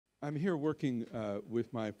I'm here working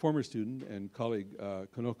with my former student and colleague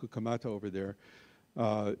Konoko Kamata over there,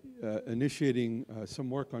 initiating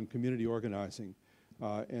some work on community organizing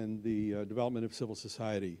and the development of civil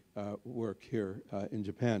society work here in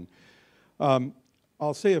Japan.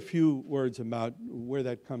 I'll say a few words about where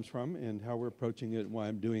that comes from and how we're approaching it and why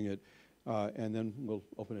I'm doing it, and then we'll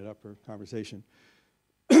open it up for conversation.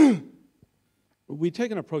 We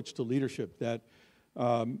take an approach to leadership that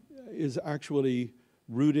is actually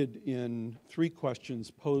rooted in three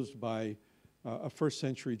questions posed by a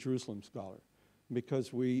first-century Jerusalem scholar,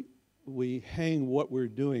 because we hang what we're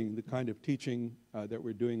doing, the kind of teaching that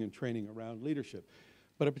we're doing and training around leadership,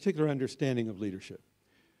 but a particular understanding of leadership.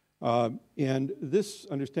 And this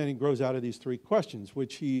understanding grows out of these three questions,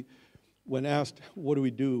 which he, when asked, what do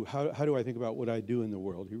we do, how do I think about what I do in the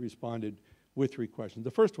world, he responded with three questions.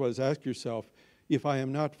 The first was, ask yourself, if I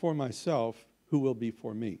am not for myself, who will be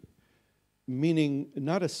for me? Meaning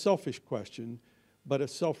not a selfish question, but a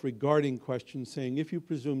self-regarding question, saying if you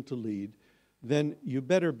presume to lead, then you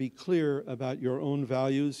better be clear about your own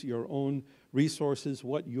values, your own resources,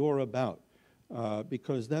 what you're about,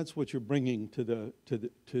 because that's what you're bringing to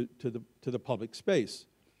the public space.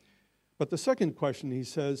 But the second question, he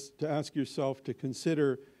says, to ask yourself to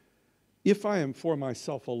consider, if I am for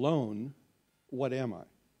myself alone, what am I?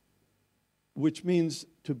 Which means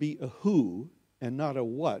to be a who and not a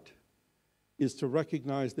what is to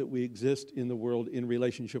recognize that we exist in the world in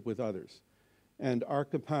relationship with others. And our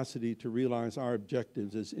capacity to realize our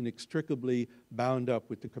objectives is inextricably bound up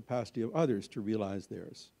with the capacity of others to realize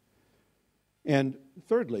theirs. And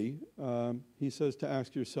thirdly, he says to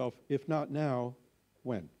ask yourself, if not now,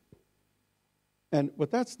 when? And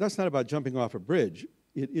but that's not about jumping off a bridge.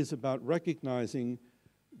 It is about recognizing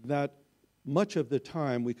that much of the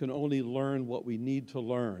time we can only learn what we need to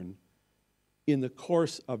learn in the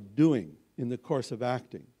course of doing, in the course of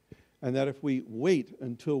acting. And that if we wait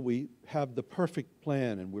until we have the perfect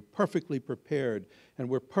plan and we're perfectly prepared and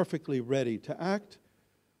we're perfectly ready to act,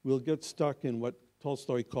 we'll get stuck in what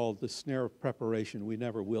Tolstoy called the snare of preparation. We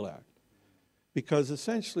never will act. Because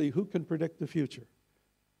essentially, who can predict the future?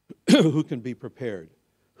 Who can be prepared?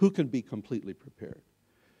 Who can be completely prepared?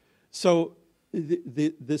 So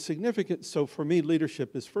the significance, so for me,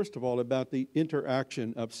 leadership is first of all about the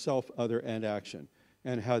interaction of self, other, and action,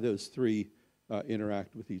 and how those three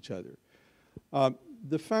interact with each other.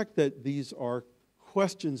 The fact that these are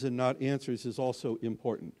questions and not answers is also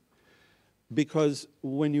important, because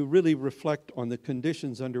when you really reflect on the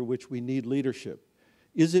conditions under which we need leadership,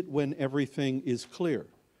 is it when everything is clear?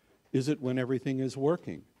 Is it when everything is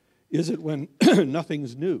working? Is it when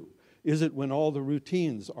nothing's new? Is it when all the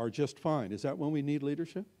routines are just fine? Is that when we need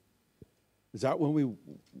leadership? Is that when we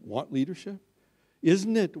want leadership?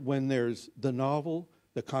 Isn't it when there's the novel,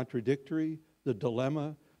 the contradictory, the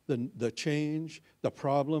dilemma, the change, the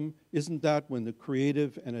problem? Isn't that when the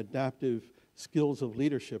creative and adaptive skills of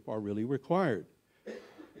leadership are really required?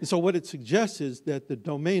 And so what it suggests is that the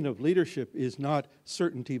domain of leadership is not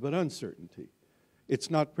certainty but uncertainty. It's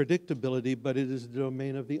not predictability, but it is the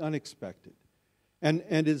domain of the unexpected. And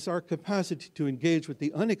it's our capacity to engage with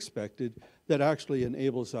the unexpected that actually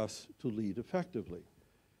enables us to lead effectively.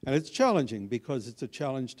 And it's challenging because it's a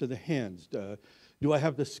challenge to the hands. Do I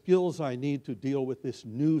have the skills I need to deal with this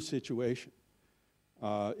new situation?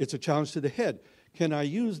 It's a challenge to the head. Can I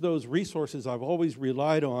use those resources I've always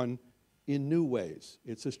relied on in new ways?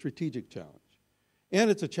 It's a strategic challenge.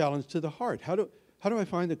 And it's a challenge to the heart. How do I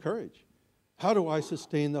find the courage? How do I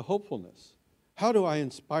sustain the hopefulness? How do I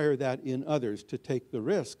inspire that in others to take the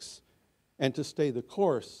risks and to stay the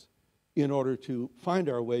course in order to find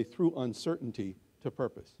our way through uncertainty to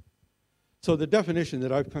purpose? So the definition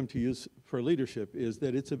that I've come to use for leadership is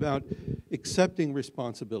that it's about accepting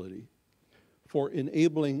responsibility for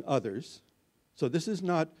enabling others. So this is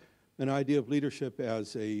not an idea of leadership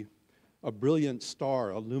as a brilliant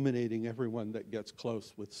star illuminating everyone that gets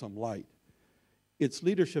close with some light. It's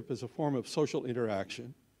leadership as a form of social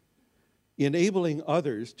interaction, enabling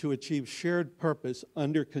others to achieve shared purpose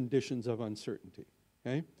under conditions of uncertainty,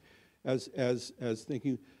 okay? As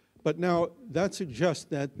thinking, but now that suggests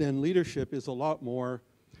that then leadership is a lot more,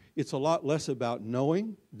 it's a lot less about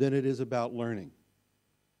knowing than it is about learning.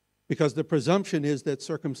 Because the presumption is that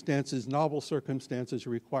circumstances, novel circumstances,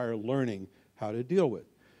 require learning how to deal with.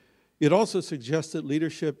 It also suggests that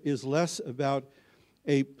leadership is less about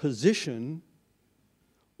a position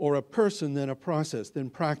or a person than a process, than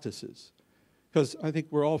practices. Because I think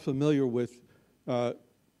we're all familiar with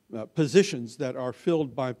positions that are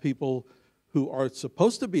filled by people who are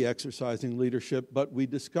supposed to be exercising leadership, but we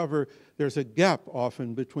discover there's a gap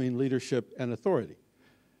often between leadership and authority.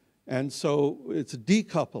 And so it's a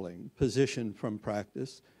decoupling position from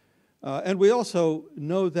practice. And we also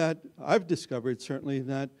know that, I've discovered certainly,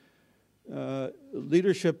 that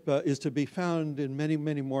leadership is to be found in many,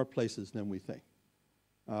 many more places than we think.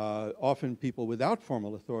 Often people without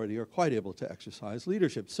formal authority are quite able to exercise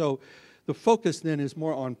leadership. So the focus then is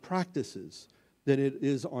more on practices than it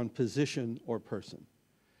is on position or person.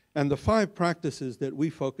 And the 5 practices that we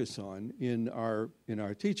focus on in our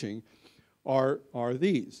teaching are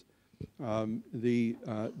these.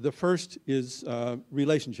 The first is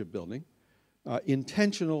relationship building,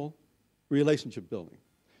 intentional relationship building.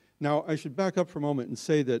 Now, I should back up for a moment and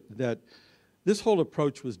say that this whole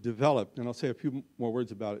approach was developed, and I'll say a few more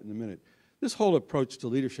words about it in a minute. This whole approach to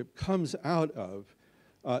leadership comes out of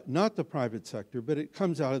not the private sector, but it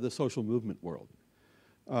comes out of the social movement world.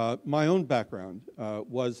 My own background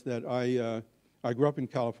was that I grew up in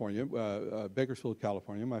California, Bakersfield,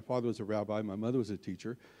 California. My father was a rabbi, my mother was a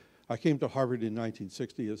teacher. I came to Harvard in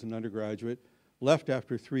 1960 as an undergraduate, left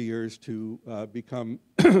after 3 years to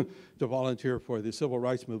to volunteer for the civil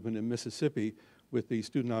rights movement in Mississippi with the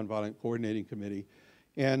Student Nonviolent Coordinating Committee.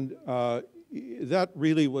 And that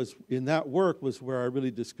really was, in that work, was where I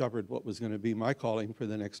really discovered what was going to be my calling for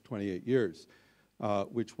the next 28 years,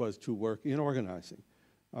 which was to work in organizing,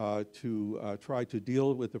 to try to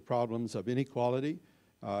deal with the problems of inequality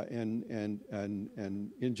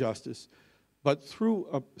and injustice, but through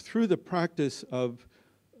the practice of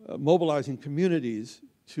mobilizing communities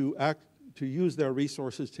to use their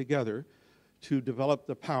resources together to develop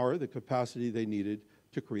the power, the capacity they needed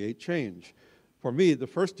to create change. For me, the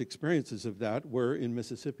first experiences of that were in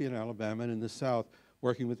Mississippi and Alabama and in the South,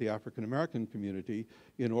 working with the African American community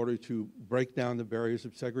in order to break down the barriers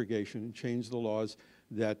of segregation and change the laws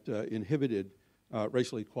that inhibited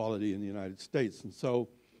racial equality in the United States. And so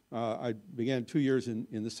I began 2 years in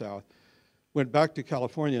the South, went back to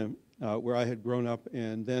California where I had grown up,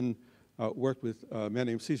 and then worked with a man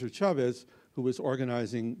named Cesar Chavez, who was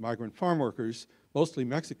organizing migrant farm workers, mostly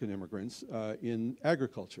Mexican immigrants, in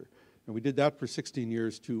agriculture. And we did that for 16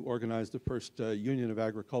 years to organize the first union of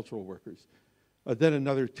agricultural workers. Then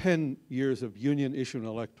another 10 years of union issue and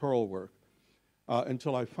electoral work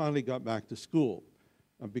until I finally got back to school,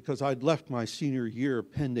 because I'd left my senior year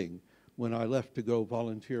pending when I left to go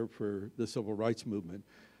volunteer for the civil rights movement.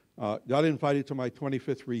 Got invited to my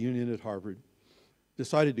 25th reunion at Harvard,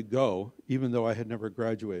 decided to go, even though I had never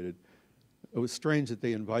graduated. It was strange that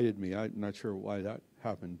they invited me. I'm not sure why that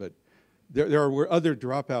happened, but there were other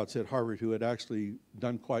dropouts at Harvard who had actually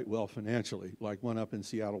done quite well financially, like one up in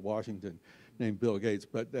Seattle, Washington, named Bill Gates,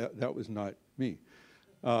 but that was not me.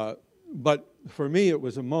 But for me, it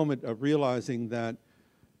was a moment of realizing that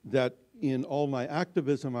in all my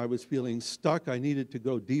activism, I was feeling stuck. I needed to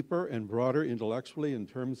go deeper and broader intellectually in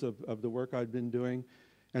terms of the work I'd been doing,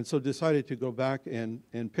 and so decided to go back and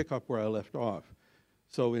pick up where I left off.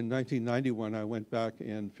 So in 1991, I went back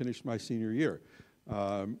and finished my senior year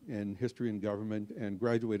in history and government and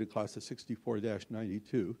graduated class of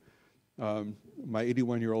 64-92. My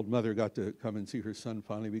 81-year-old mother got to come and see her son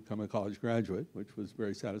finally become a college graduate, which was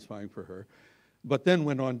very satisfying for her. But then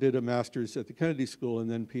went on, did a master's at the Kennedy School and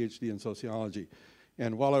then PhD in sociology.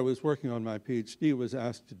 And while I was working on my PhD, was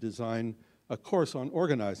asked to design a course on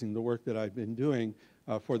organizing, the work that I'd been doing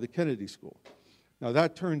for the Kennedy School. Now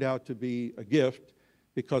that turned out to be a gift,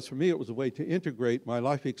 because for me it was a way to integrate my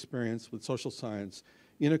life experience with social science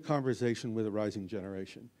in a conversation with a rising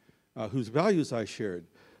generation whose values I shared.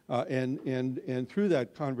 And through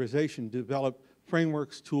that conversation develop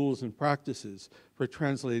frameworks, tools, and practices for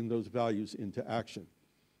translating those values into action.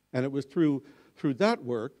 And it was through that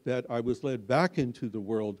work that I was led back into the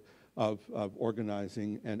world of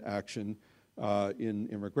organizing and action in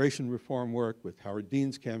immigration reform work with Howard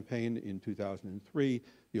Dean's campaign in 2003,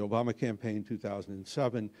 the Obama campaign in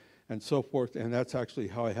 2007, and so forth. And that's actually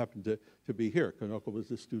how I happened to be here. Kanoko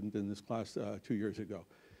was a student in this class 2 years ago.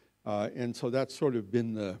 And so that's sort of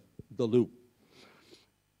been the loop.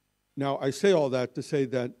 Now, I say all that to say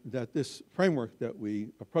that this framework that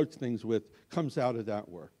we approach things with comes out of that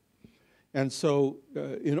work. And so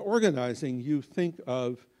in organizing, you think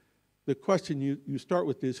of the question you start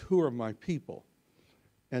with is, who are my people?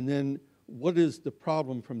 And then what is the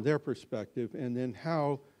problem from their perspective? And then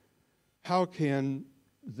how can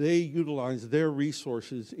they utilize their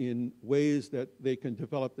resources in ways that they can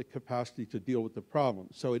develop the capacity to deal with the problem?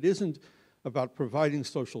 So it isn't about providing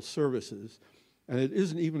social services, and it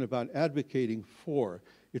isn't even about advocating for.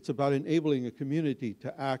 It's about enabling a community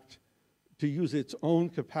to act, to use its own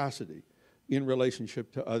capacity in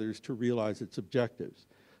relationship to others to realize its objectives.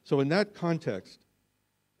 So in that context,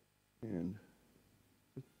 and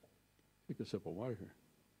take a sip of water here.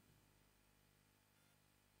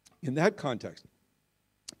 In that context,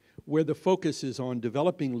 where the focus is on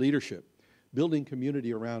developing leadership, building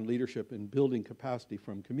community around leadership, and building capacity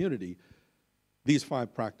from community, these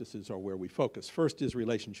 5 practices are where we focus. First is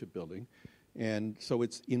relationship building, and so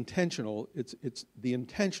it's intentional. It's the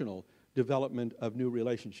intentional development of new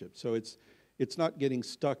relationships. So it's not getting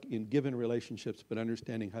stuck in given relationships, but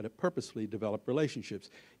understanding how to purposefully develop relationships.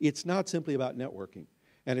 It's not simply about networking,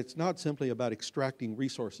 and it's not simply about extracting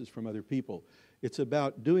resources from other people. It's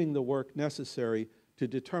about doing the work necessary to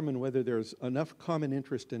determine whether there's enough common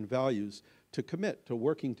interest and values to commit to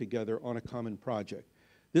working together on a common project.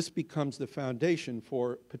 This becomes the foundation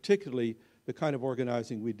for particularly the kind of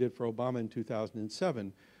organizing we did for Obama in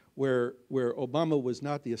 2007, where Obama was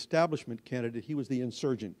not the establishment candidate, he was the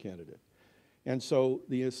insurgent candidate. And so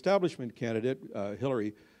the establishment candidate,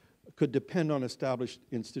 Hillary, could depend on established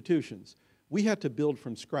institutions. We had to build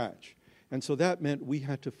from scratch. And so that meant we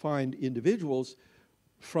had to find individuals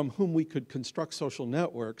from whom we could construct social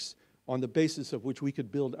networks on the basis of which we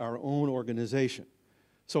could build our own organization.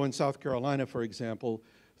 So in South Carolina, for example,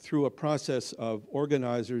 through a process of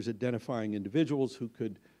organizers identifying individuals who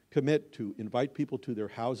could commit to invite people to their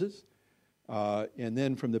houses, and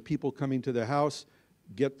then from the people coming to the house,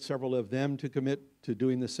 get several of them to commit to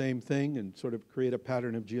doing the same thing and sort of create a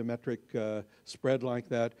pattern of geometric spread like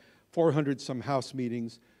that. 400 some house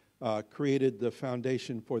meetings created the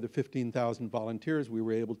foundation for the 15,000 volunteers we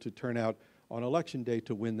were able to turn out on election day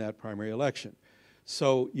to win that primary election.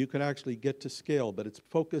 So you can actually get to scale, but it's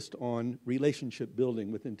focused on relationship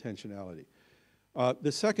building with intentionality.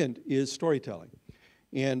 The second is storytelling.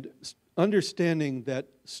 And understanding that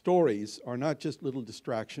stories are not just little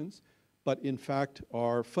distractions, but in fact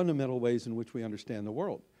are fundamental ways in which we understand the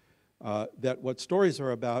world. That what stories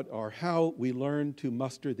are about are how we learn to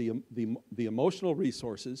muster the emotional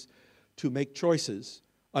resources to make choices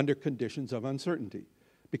under conditions of uncertainty,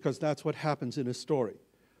 because that's what happens in a story.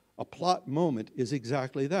 A plot moment is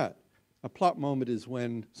exactly that. A plot moment is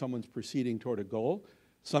when someone's proceeding toward a goal,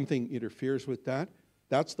 something interferes with that.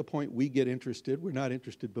 That's the point we get interested. We're not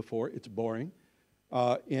interested before, it's boring.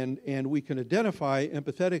 And we can identify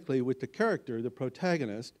empathetically with the character, the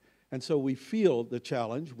protagonist, and so we feel the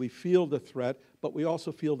challenge, we feel the threat, but we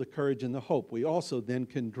also feel the courage and the hope. We also then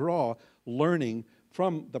can draw learning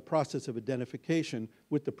from the process of identification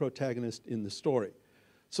with the protagonist in the story.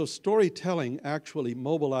 So storytelling actually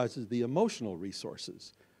mobilizes the emotional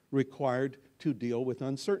resources required to deal with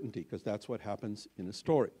uncertainty, because that's what happens in a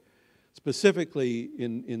story. Specifically,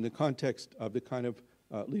 in the context of the kind of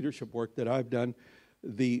leadership work that I've done,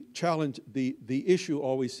 the challenge, the issue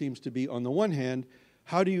always seems to be, on the one hand,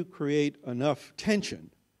 how do you create enough tension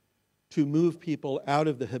to move people out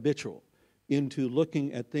of the habitual into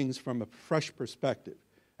looking at things from a fresh perspective?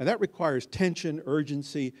 And that requires tension,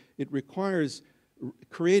 urgency. It requires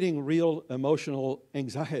creating real emotional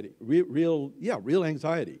anxiety, real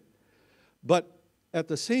anxiety. But at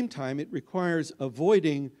the same time, it requires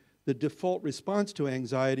avoiding the default response to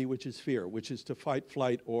anxiety, which is fear, which is to fight,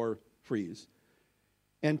 flight, or freeze,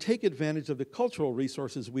 and take advantage of the cultural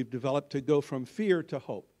resources we've developed to go from fear to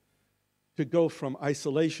hope, to go from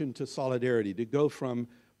isolation to solidarity, to go from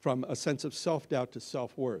a sense of self-doubt to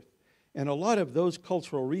self-worth. And a lot of those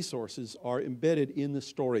cultural resources are embedded in the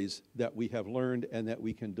stories that we have learned and that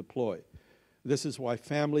we can deploy. This is why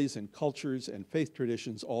families and cultures and faith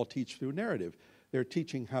traditions all teach through narrative. They're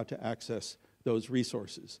teaching how to access those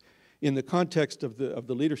resources. In the context of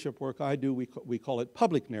the leadership work I do, we call it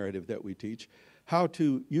public narrative that we teach, how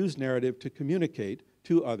to use narrative to communicate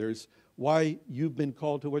to others why you've been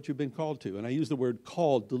called to what you've been called to. And I use the word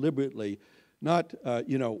called deliberately, not,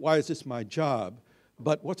 why is this my job,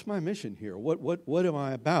 but what's my mission here? What am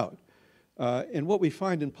I about? And what we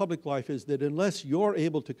find in public life is that unless you're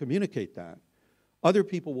able to communicate that, other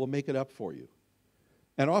people will make it up for you.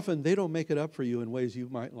 And often they don't make it up for you in ways you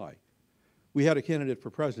might like. We had a candidate for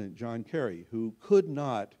president, John Kerry, who could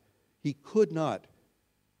not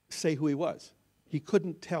say who he was. He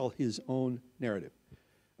couldn't tell his own narrative.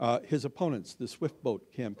 His opponents, the Swift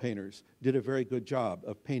Boat campaigners, did a very good job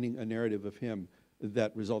of painting a narrative of him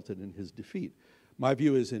that resulted in his defeat. My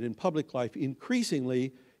view is that in public life,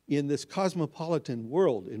 increasingly in this cosmopolitan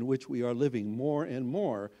world in which we are living more and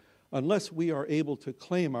more, unless we are able to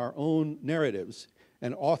claim our own narratives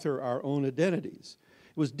and author our own identities.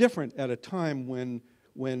 It was different at a time when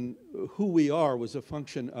who we are was a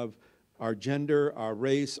function of our gender, our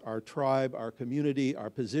race, our tribe, our community, our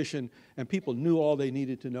position, and people knew all they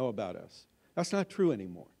needed to know about us. That's not true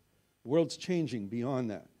anymore. The world's changing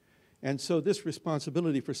beyond that. And so this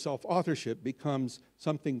responsibility for self-authorship becomes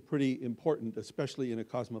something pretty important, especially in a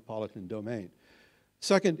cosmopolitan domain.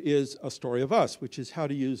 Second is a story of us, which is how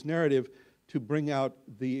to use narrative to bring out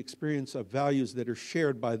the experience of values that are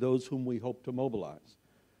shared by those whom we hope to mobilize.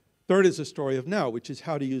 Third is a story of now, which is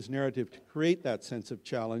how to use narrative to create that sense of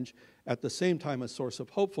challenge, at the same time a source of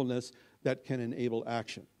hopefulness that can enable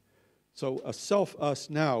action. So a self, us,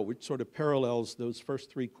 now, which sort of parallels those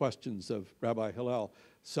first three questions of Rabbi Hillel,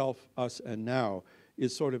 self, us, and now,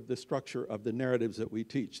 is sort of the structure of the narratives that we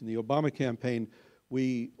teach. In the Obama campaign,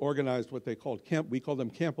 we organized what they called we call them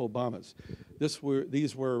Camp Obamas.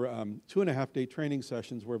 These were 2.5-day training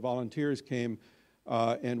sessions where volunteers came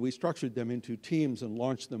and we structured them into teams and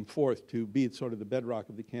launched them forth to be sort of the bedrock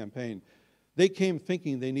of the campaign. They came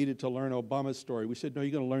thinking they needed to learn Obama's story. We said, no,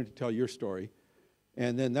 you're going to learn to tell your story.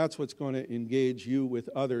 And then that's what's going to engage you with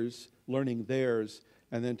others, learning theirs.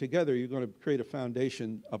 And then together you're going to create a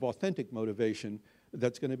foundation of authentic motivation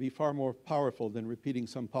that's going to be far more powerful than repeating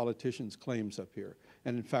some politician's claims up here.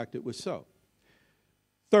 And in fact, it was so.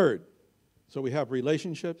 Third, so we have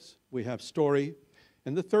relationships, we have story,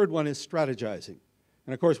 and the third one is strategizing.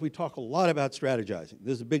 And of course, we talk a lot about strategizing.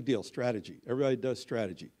 This is a big deal, strategy. Everybody does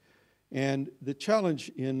strategy. And the challenge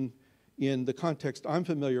in the context I'm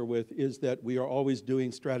familiar with is that we are always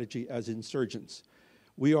doing strategy as insurgents.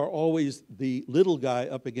 We are always the little guy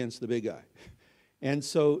up against the big guy. And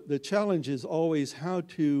so the challenge is always how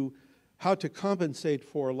to compensate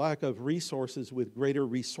for lack of resources with greater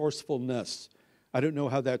resourcefulness. I don't know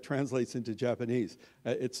how that translates into Japanese.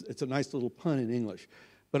 It's a nice little pun in English.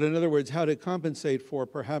 But in other words, how to compensate for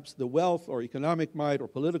perhaps the wealth or economic might or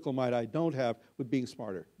political might I don't have with being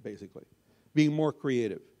smarter, basically. Being more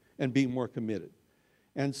creative and being more committed.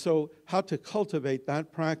 And so how to cultivate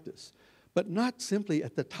that practice, but not simply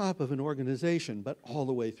at the top of an organization, but all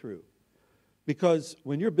the way through. Because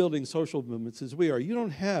when you're building social movements, as we are, you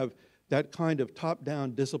don't have that kind of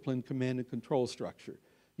top-down discipline, command and control structure.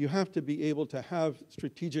 You have to be able to have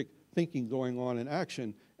strategic thinking going on in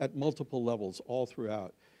action at multiple levels all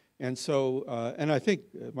throughout. And so, and I think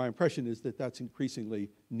my impression is that that's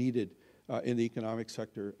increasingly needed in the economic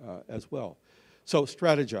sector as well. So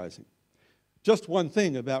strategizing. Just one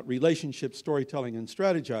thing about relationship storytelling and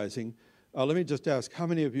strategizing. Let me just ask, how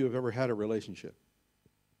many of you have ever had a relationship?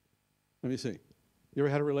 Let me see. You ever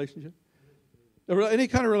had a relationship? Any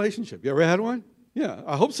kind of relationship. You ever had one? Yeah,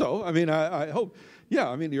 I hope so. I mean, I hope. Yeah,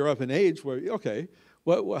 I mean, you're of an age where, okay.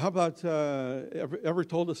 How about, ever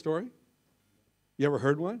told a story? You ever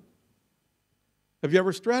heard one? Have you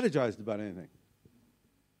ever strategized about anything?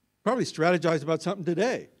 Probably strategized about something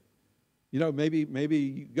today. You know, maybe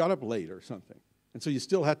you got up late or something. And so you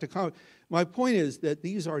still have to comment. My point is that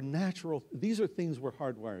these are natural, these are things we're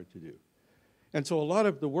hardwired to do. And so a lot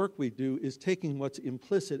of the work we do is taking what's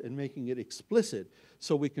implicit and making it explicit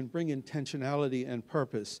so we can bring intentionality and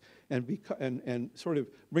purpose and sort of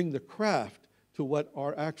bring the craft to what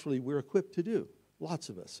we're equipped to do. Lots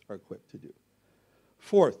of us are equipped to do.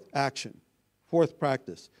 Fourth, action. Fourth,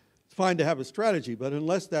 practice. It's fine to have a strategy, but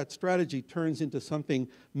unless that strategy turns into something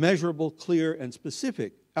measurable, clear, and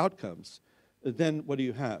specific outcomes, then what do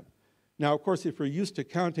you have? Now, of course, if you're used to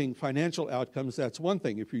counting financial outcomes, that's one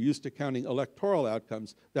thing. If you're used to counting electoral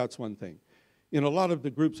outcomes, that's one thing. In a lot of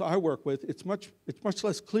the groups I work with, it's much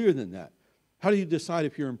less clear than that. How do you decide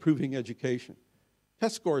if you're improving education?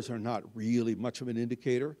 Test scores are not really much of an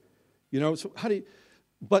indicator. You know, so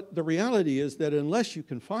but the reality is that unless you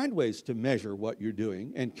can find ways to measure what you're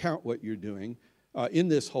doing and count what you're doing in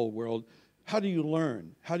this whole world, how do you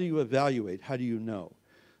learn? How do you evaluate? How do you know?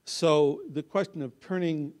 So the question of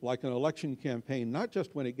turning like an election campaign, not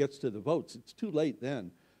just when it gets to the votes, it's too late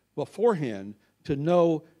then, beforehand, to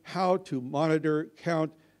know how to monitor,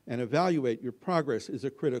 count, and evaluate your progress is a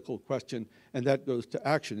critical question, and that goes to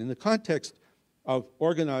action. In the context of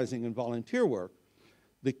organizing and volunteer work,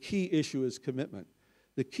 the key issue is commitment.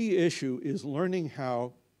 The key issue is learning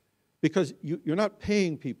how, because you're not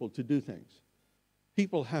paying people to do things.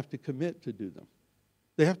 People have to commit to do them.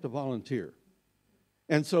 They have to volunteer.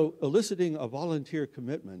 And so eliciting a volunteer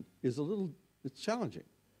commitment is it's challenging.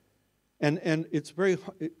 And it's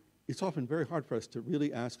often very hard for us to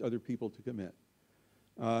really ask other people to commit.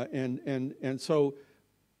 And so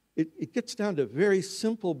it gets down to very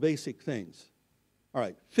simple, basic things. All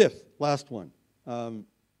right, fifth, last one. The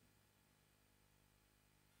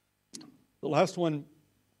last one,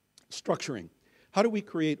 structuring. How do we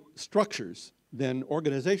create structures, then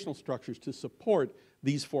organizational structures, to support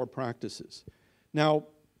these four practices? Now,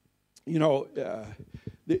 you know,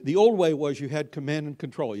 the old way was you had command and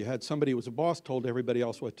control. You had somebody who was a boss, told everybody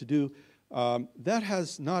else what to do. That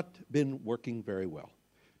has not been working very well.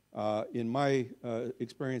 In my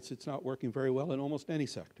experience, it's not working very well in almost any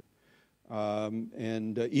sector.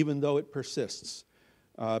 And even though it persists.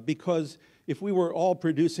 Because if we were all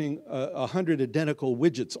producing 100 identical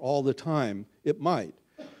widgets all the time, it might.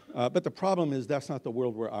 But the problem is that's not the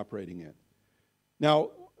world we're operating in.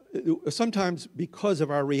 Now, sometimes because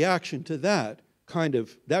of our reaction to that kind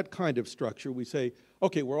of structure, we say,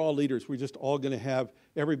 okay, we're all leaders. We're just all going to have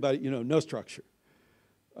everybody, no structure.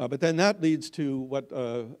 But then that leads to what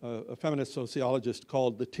a feminist sociologist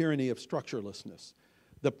called the tyranny of structurelessness,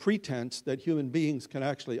 the pretense that human beings can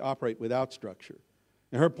actually operate without structure.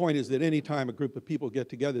 And her point is that any time a group of people get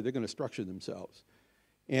together, they're going to structure themselves.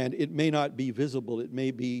 And it may not be visible, it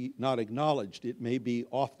may be not acknowledged, it may be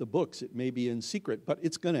off the books, it may be in secret, but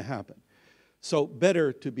it's going to happen. So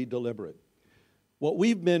better to be deliberate. What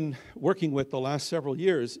we've been working with the last several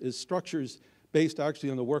years is structures based actually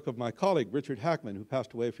on the work of my colleague, Richard Hackman, who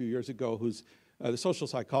passed away a few years ago, who's the social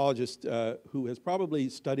psychologist who has probably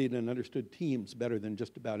studied and understood teams better than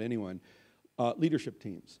just about anyone, leadership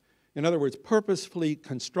teams. In other words, purposefully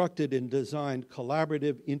constructed and designed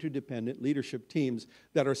collaborative, interdependent leadership teams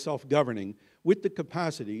that are self-governing with the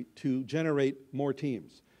capacity to generate more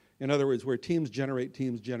teams. In other words, where teams generate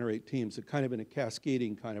teams, a kind of in a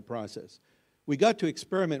cascading kind of process. We got to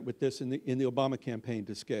experiment with this in the Obama campaign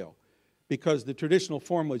to scale, because the traditional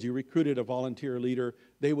form was you recruited a volunteer leader,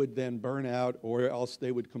 they would then burn out, or else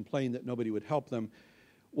they would complain that nobody would help them.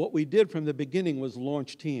 What we did from the beginning was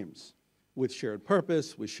launch teams with shared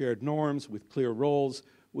purpose, with shared norms, with clear roles.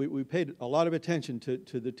 We paid a lot of attention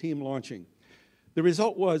to the team launching. The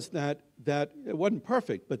result was that it wasn't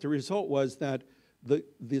perfect, but the result was that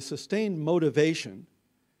the sustained motivation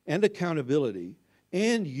and accountability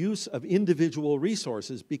and use of individual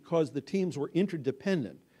resources, because the teams were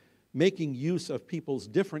interdependent, making use of people's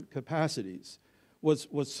different capacities, was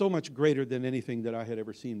so much greater than anything that I had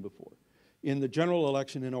ever seen before. In the general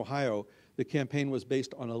election in Ohio, the campaign was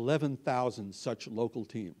based on 11,000 such local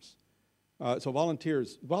teams. So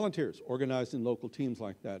volunteers organized in local teams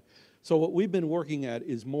like that. So what we've been working at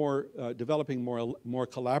is developing more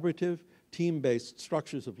collaborative, team-based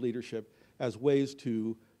structures of leadership as ways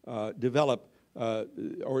to develop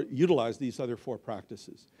or utilize these other four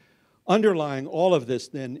practices. Underlying all of this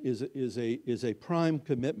then is a prime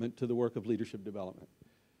commitment to the work of leadership development,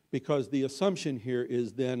 because the assumption here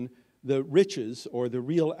is then the riches or the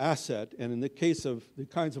real asset, and in the case of the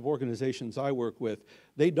kinds of organizations I work with,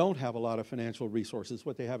 they don't have a lot of financial resources.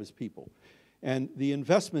 What they have is people. And the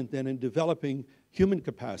investment then in developing human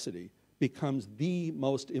capacity becomes the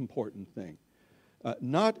most important thing.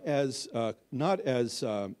 Not as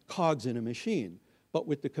cogs in a machine, but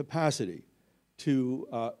with the capacity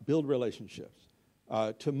to build relationships,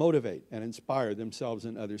 to motivate and inspire themselves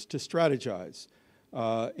and others, to strategize,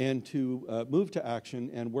 and to move to action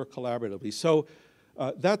and work collaboratively. So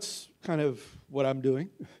that's kind of what I'm doing.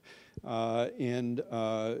 And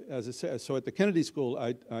as I said, so at the Kennedy School,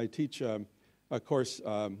 I teach a course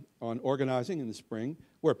on organizing in the spring,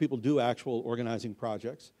 where people do actual organizing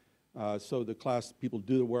projects. So the class, people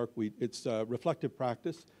do the work. It's reflective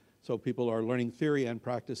practice, so people are learning theory and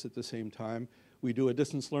practice at the same time. We do a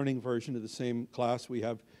distance learning version of the same class. We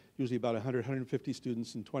have usually about 100, 150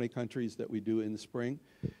 students in 20 countries that we do in the spring.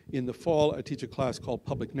 In the fall, I teach a class called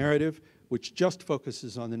Public Narrative, which just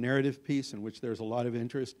focuses on the narrative piece, in which there's a lot of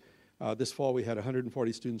interest. This fall, we had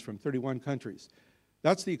 140 students from 31 countries.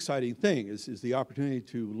 That's the exciting thing, is the opportunity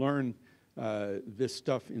to learn this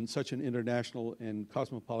stuff in such an international and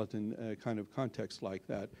cosmopolitan kind of context like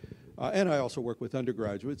that. And I also work with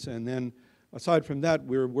undergraduates. And then aside from that,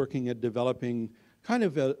 we're working at developing kind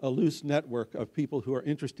of a loose network of people who are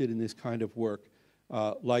interested in this kind of work,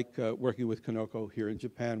 like working with Kanoko here in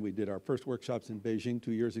Japan. We did our first workshops in Beijing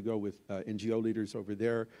 2 years ago with NGO leaders over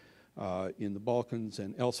there, in the Balkans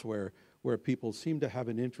and elsewhere, where people seem to have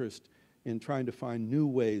an interest in trying to find new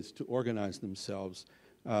ways to organize themselves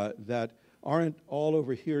that aren't all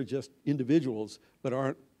over here just individuals, but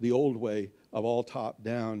aren't the old way of all top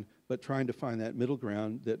down, but trying to find that middle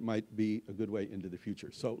ground that might be a good way into the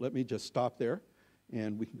future. So let me just stop there,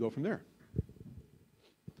 and we can go from there.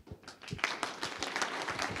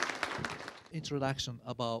 Introduction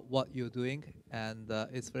about what you're doing, and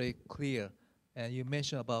it's very clear. And you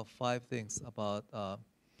mentioned about 5 things about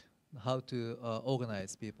how to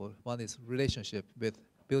organize people. One is relationship, with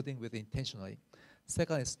building with intentionally.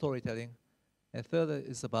 Second is storytelling. And third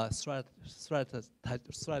is about strategizing.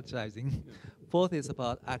 Yeah. Fourth is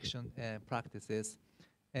about action and practices.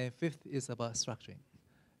 And fifth is about structuring.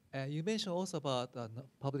 And you mentioned also about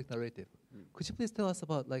public narrative. Could you please tell us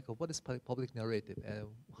about what is public narrative and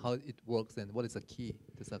how it works, and what is the key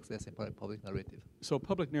to success in public narrative? So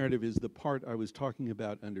public narrative is the part I was talking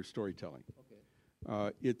about under storytelling.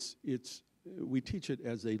 Okay. It's we teach it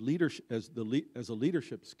as a leadership, as a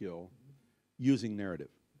leadership skill using narrative,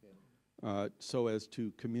 so as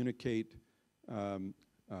to communicate,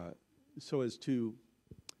 so as to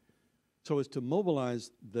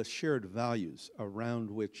mobilize the shared values around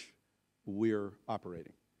which we're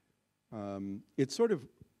operating. It's sort of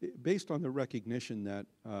based on the recognition that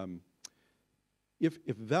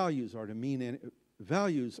if values are to mean,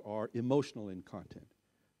 values are emotional in content.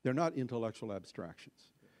 They're not intellectual abstractions.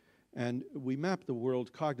 And we map the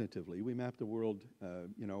world cognitively. We map the world,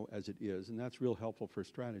 you know, as it is, and that's real helpful for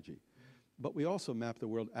strategy. But we also map the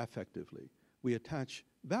world affectively. We attach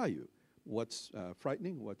value. What's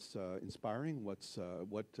frightening, what's inspiring, what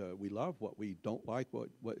we love, what we don't like,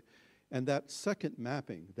 and that second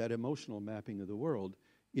mapping, that emotional mapping of the world,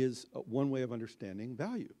 is one way of understanding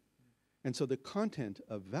value. And so the content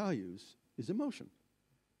of values is emotion.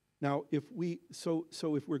 Now, if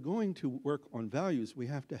we're going to work on values, we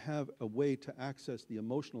have to have a way to access the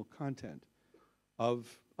emotional content of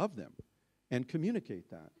them and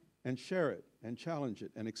communicate that and share it and challenge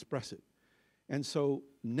it and express it. And so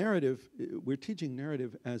narrative, we're teaching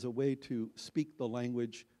narrative as a way to speak the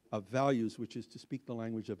language of values, which is to speak the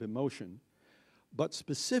language of emotion, but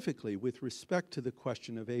specifically with respect to the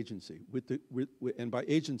question of agency. And by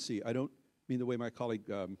agency, I don't mean the way my colleague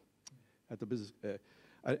at the business,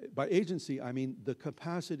 by agency, I mean the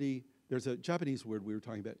capacity, there's a Japanese word we were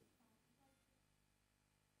talking about,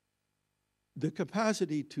 the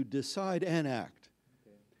capacity to decide and act.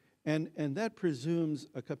 And that presumes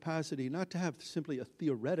a capacity not to have simply a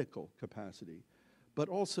theoretical capacity, but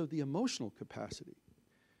also the emotional capacity.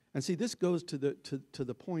 And see, this goes to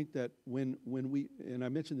the point that when we, and I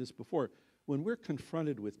mentioned this before, when we're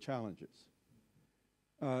confronted with challenges,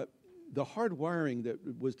 the hard wiring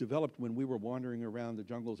that was developed when we were wandering around the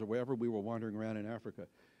jungles or wherever we were wandering around in Africa,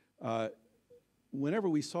 whenever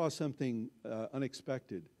we saw something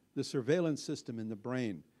unexpected, the surveillance system in the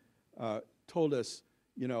brain told us,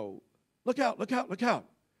 you know, look out, look out, look out.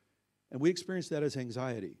 And we experienced that as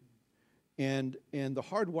anxiety. And the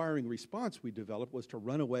hardwiring response we developed was to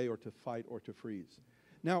run away or to fight or to freeze.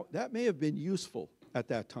 Now, that may have been useful at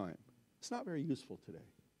that time. It's not very useful today.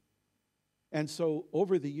 And so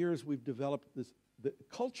over the years, we've developed this, the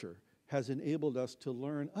culture has enabled us to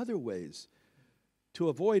learn other ways to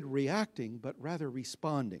avoid reacting, but rather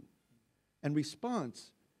responding. And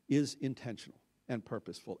response is intentional and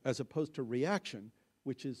purposeful, as opposed to reaction,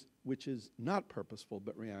 which is not purposeful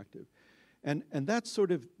but reactive. And that's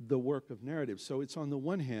sort of the work of narrative. So it's on the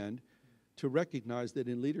one hand to recognize that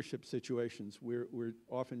in leadership situations we're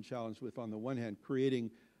often challenged with, on the one hand,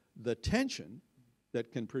 creating the tension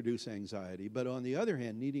that can produce anxiety, but on the other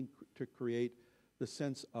hand, needing to create the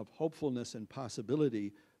sense of hopefulness and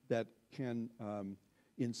possibility that can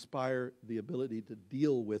inspire the ability to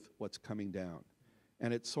deal with what's coming down.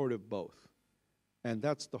 And it's sort of both. And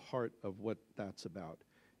that's the heart of what that's about.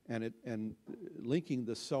 And linking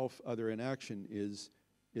the self, other, and action is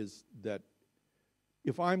that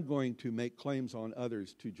if I'm going to make claims on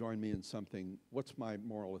others to join me in something, what's my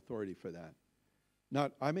moral authority for that?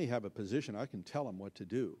 Not, I may have a position, I can tell them what to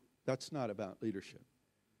do. That's not about leadership.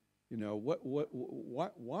 You know,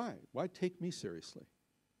 why take me seriously?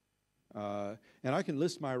 And I can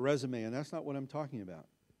list my resume, and that's not what I'm talking about.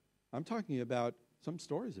 I'm talking about some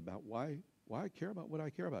stories about why I care about what I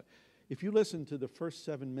care about. If you listen to the first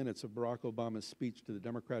 7 minutes of Barack Obama's speech to the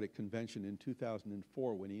Democratic Convention in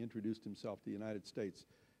 2004 when he introduced himself to the United States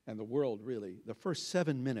and the world, really, the first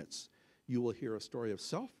 7 minutes, you will hear a story of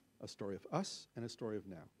self, a story of us, and a story of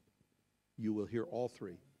now. You will hear all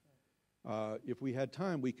three. If we had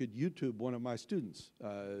time, we could YouTube one of my students,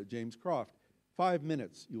 James Croft. 5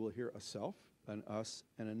 minutes, you will hear a self, an us,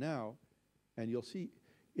 and a now, and you'll see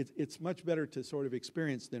it's much better to sort of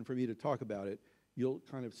experience than for me to talk about it. You'll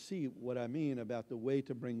kind of see what I mean about the way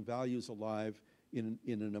to bring values alive in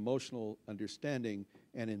an emotional understanding,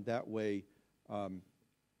 and in that way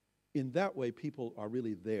people are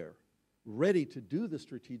really there, ready to do the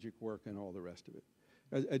strategic work and all the rest of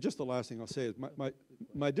it. Just the last thing I'll say is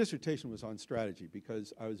my dissertation was on strategy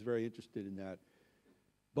because I was very interested in that.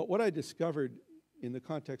 But what I discovered in the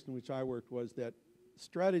context in which I worked was that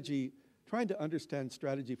strategy, trying to understand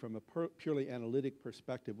strategy from a purely analytic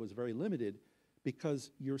perspective was very limited, because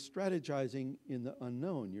you're strategizing in the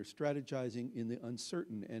unknown, you're strategizing in the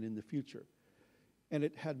uncertain and in the future. And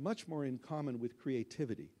it had much more in common with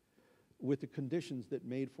creativity, with the conditions that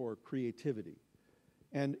made for creativity.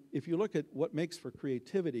 And if you look at what makes for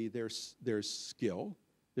creativity, there's skill,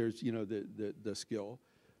 there's the skill,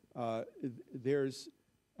 there's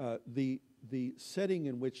the setting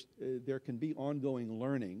in which there can be ongoing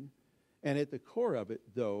learning, and at the core of it,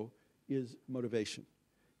 though, is motivation,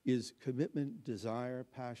 is commitment, desire,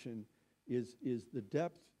 passion, is the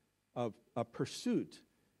depth of a pursuit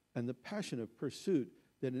and the passion of pursuit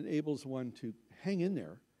that enables one to hang in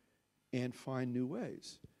there and find new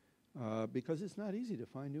ways. Because it's not easy to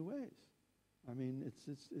find new ways. I mean,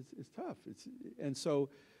 it's tough. And so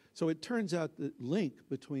it turns out the link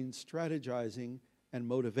between strategizing and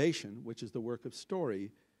motivation, which is the work of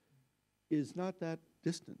story, is not that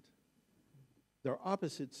distant. They're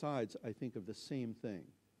opposite sides, I think, of the same thing,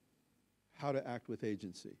 how to act with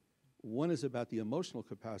agency. One is about the emotional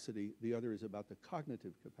capacity, the other is about the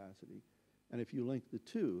cognitive capacity. And if you link the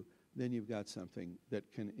two, then you've got something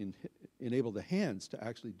that can enable the hands to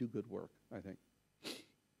actually do good work, I think.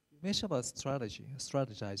 You mentioned about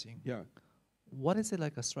strategizing. Yeah. What is it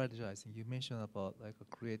like a strategizing? You mentioned about like a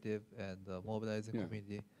creative and mobilizing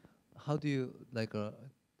community. How do you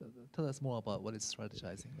tell us more about what is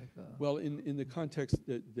strategizing? Well, in the context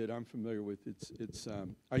that I'm familiar with, it's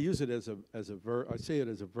I use it as a verb. I say it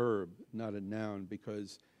as a verb, not a noun,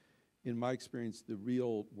 because in my experience, the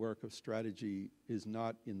real work of strategy is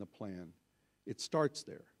not in the plan. It starts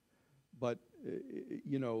there, but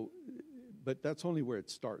but that's only where it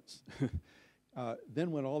starts. Then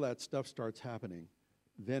when all that stuff starts happening,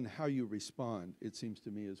 then how you respond, it seems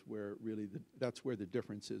to me, is where really that's where the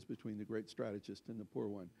difference is between the great strategist and the poor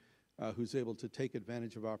one, who's able to take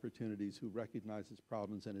advantage of opportunities, who recognizes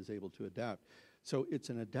problems and is able to adapt. So it's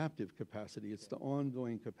an adaptive capacity. It's the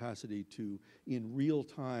ongoing capacity to, in real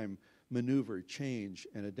time, maneuver, change,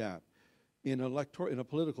 and adapt. In a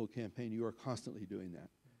political campaign, you are constantly doing that.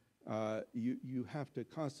 You have to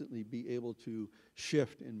constantly be able to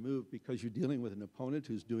shift and move because you're dealing with an opponent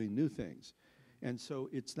who's doing new things. And so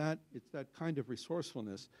it's that kind of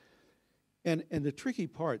resourcefulness. And the tricky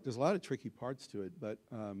part, there's a lot of tricky parts to it, but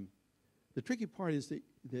the tricky part is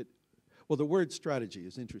that the word strategy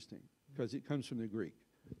is interesting because it comes from the Greek.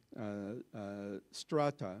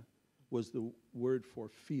 Strata was the word for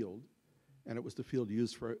field, and it was the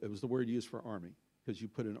word used for army, because you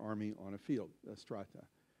put an army on a field, a strata.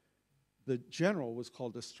 The general was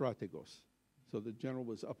called a strategos. So the general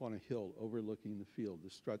was up on a hill overlooking the field,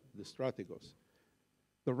 the strategos.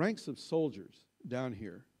 The ranks of soldiers down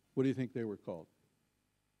here, what do you think they were called?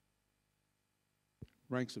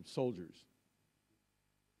 Ranks of soldiers.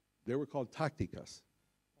 They were called taktikas.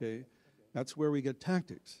 Okay? That's where we get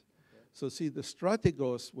tactics. Okay. So see, the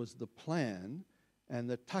strategos was the plan, and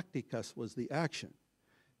the taktikas was the action.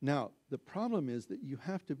 Now, the problem is that you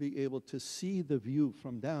have to be able to see the view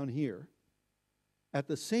from down here at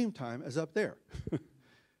the same time as up there.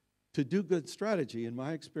 To do good strategy, in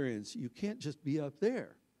my experience, you can't just be up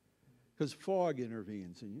there because fog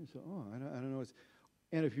intervenes, and you say, oh, I don't know.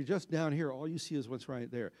 And if you're just down here, all you see is what's right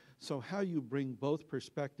there. So how you bring both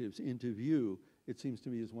perspectives into view, it seems to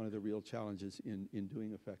me, is one of the real challenges in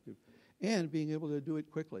doing effective. And being able to do it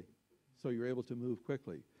quickly, so you're able to move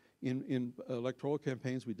quickly. In electoral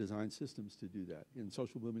campaigns, we design systems to do that. In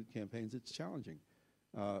social movement campaigns, it's challenging.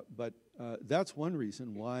 But that's one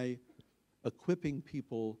reason why equipping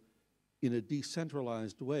people in a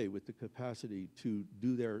decentralized way with the capacity to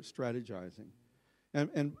do their strategizing.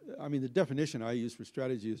 And I mean, the definition I use for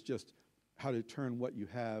strategy is just how to turn what you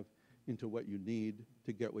have into what you need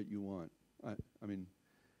to get what you want. I mean,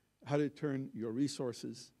 how to turn your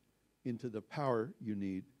resources into the power you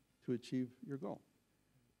need to achieve your goal.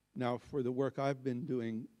 Now, for the work I've been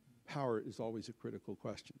doing, power is always a critical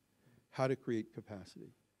question. How to create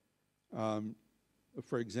capacity.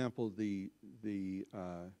 For example, the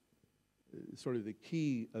sort of the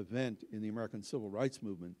key event in the American Civil Rights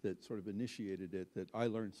Movement that sort of initiated it, that I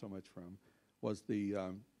learned so much from, was the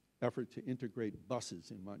effort to integrate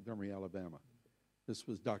buses in Montgomery, Alabama. This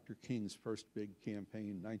was Dr. King's first big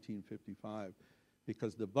campaign, 1955,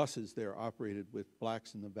 because the buses there operated with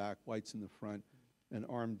blacks in the back, whites in the front, an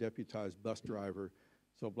armed deputized bus driver.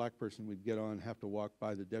 So a black person would get on, have to walk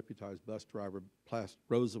by the deputized bus driver, past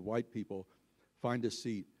rows of white people, find a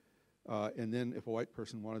seat, and then if a white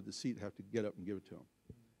person wanted the seat, have to get up and give it to them.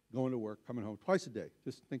 Going to work, coming home twice a day.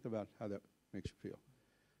 Just think about how that makes you feel.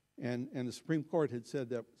 And the Supreme Court had said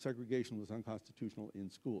that segregation was unconstitutional in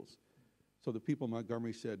schools. So the people in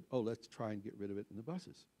Montgomery said, oh, let's try and get rid of it in the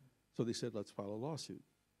buses. So they said, let's file a lawsuit.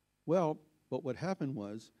 Well, but what happened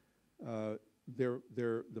was the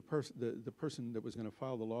person that was going to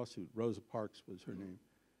file the lawsuit, Rosa Parks was her name,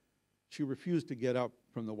 she refused to get up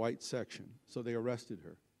from the white section, so they arrested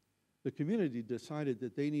her. The community decided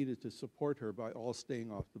that they needed to support her by all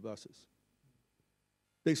staying off the buses.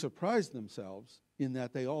 They surprised themselves in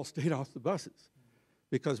that they all stayed off the buses,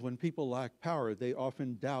 because when people lack power, they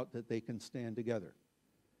often doubt that they can stand together.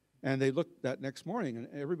 And they looked that next morning, and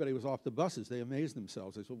everybody was off the buses. They amazed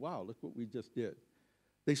themselves. They said, wow, look what we just did.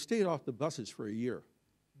 They stayed off the buses for a year.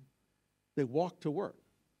 They walked to work.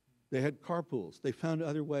 They had carpools. They found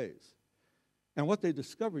other ways. And what they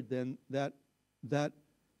discovered then, that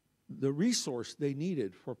the resource they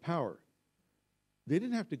needed for power, they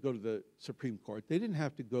didn't have to go to the Supreme Court. They didn't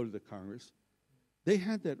have to go to the Congress. They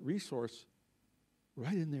had that resource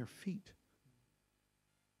right in their feet.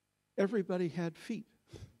 Everybody had feet.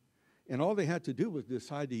 And all they had to do was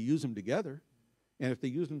decide to use them together. And if they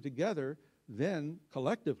used them together, then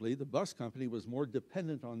collectively the bus company was more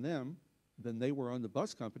dependent on them than they were on the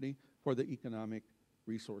bus company for the economic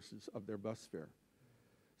resources of their bus fare.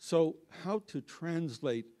 So how to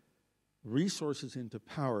translate resources into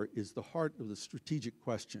power is the heart of the strategic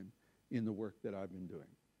question in the work that I've been doing.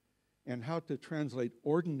 And how to translate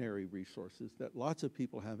ordinary resources that lots of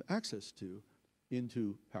people have access to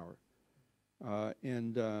into power.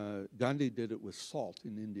 Gandhi did it with salt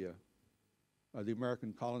in India. The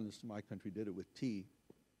American colonists in my country did it with tea.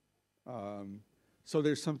 So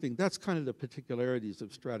there's something, that's kind of the particularities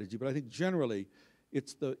of strategy, but I think generally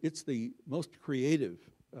it's the most creative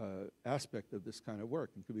aspect of this kind of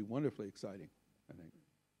work and could be wonderfully exciting, I think.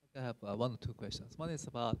 I have one or two questions. One is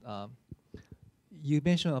about, you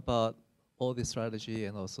mentioned about all the strategy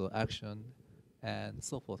and also action and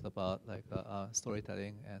so forth about like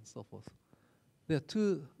storytelling and so forth. There are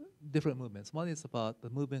two different movements. One is about the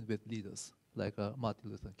movement with leaders, like Martin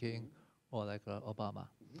Luther King or like Obama.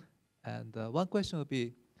 And one question would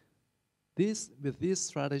be, with this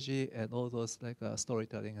strategy and all those like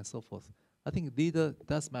storytelling and so forth, I think leader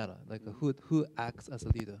does matter, like who acts as a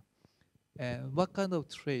leader. And what kind of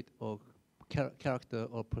trait or character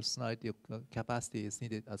or personality or capacity is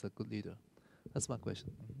needed as a good leader? That's my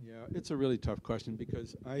question. Yeah, it's a really tough question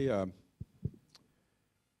because I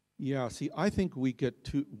think we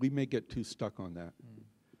may get too stuck on that.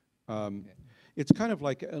 Okay. It's kind of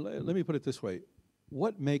like, let me put it this way.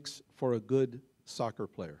 What makes for a good soccer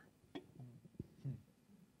player?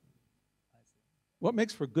 What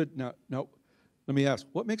makes for good, now, let me ask,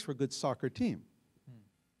 what makes for a good soccer team?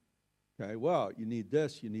 Okay, well, you need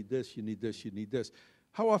this, you need this, you need this, you need this.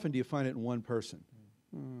 How often do you find it in one person?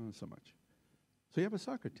 So much. So you have a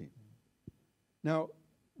soccer team. Now,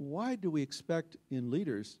 why do we expect in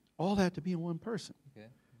leaders all that to be in one person?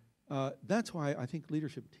 Okay. That's why I think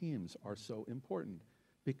leadership teams are so important,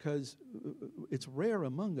 because it's rare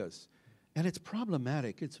among us, and it's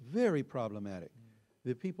problematic. It's very problematic.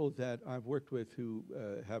 The people that I've worked with who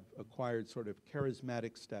have acquired sort of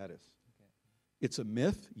charismatic status. Okay. It's a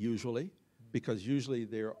myth, usually, because usually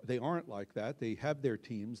they aren't like that. They have their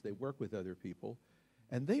teams, they work with other people,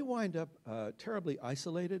 and they wind up terribly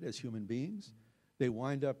isolated as human beings. They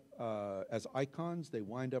wind up as icons. They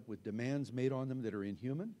wind up with demands made on them that are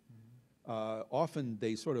inhuman. Often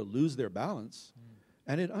they sort of lose their balance,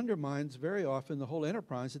 and it undermines very often the whole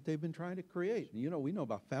enterprise that they've been trying to create. You know, we know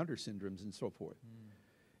about founder syndromes and so forth.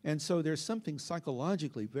 And so there's something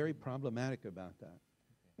psychologically very problematic about that.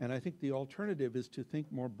 And I think the alternative is to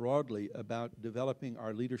think more broadly about developing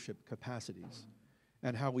our leadership capacities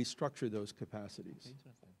and how we structure those capacities.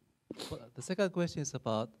 Interesting. Well, the second question is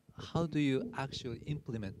about how do you actually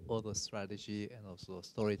implement all the strategy and also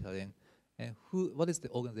storytelling, and what is the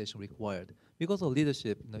organization required? Because of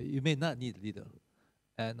leadership, you may not need a leader,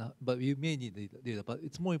 but you may need a leader. But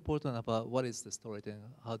it's more important about what is the storytelling,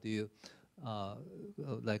 how do you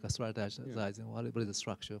like a strategizing, yeah. What is the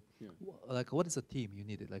structure? Yeah. Like what is the team you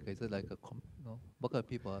needed? Like is it like what kind of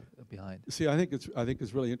people are behind? See, I think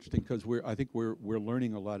it's really interesting because we're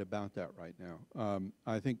learning a lot about that right now.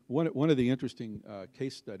 I think one of the interesting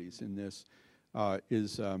case studies in this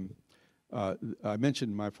is I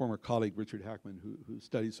mentioned my former colleague Richard Hackman, who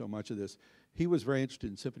studied so much of this. He was very interested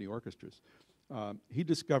in symphony orchestras. He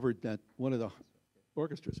discovered that one of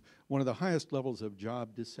the highest levels of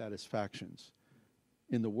job dissatisfactions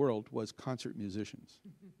in the world was concert musicians.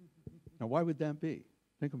 Now, why would that be?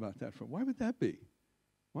 Think about that. Why would that be?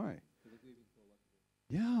 Why?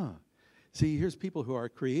 Yeah. See, here's people who are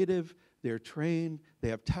creative, they're trained, they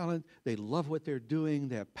have talent, they love what they're doing,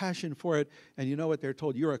 they have passion for it, and you know what they're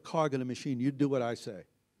told? You're a cog in a machine, you do what I say.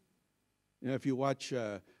 You know, if you watch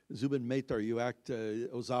Zubin Mehta, you act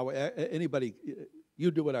Ozawa, anybody,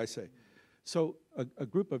 you do what I say. So a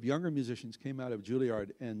group of younger musicians came out of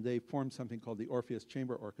Juilliard, and they formed something called the Orpheus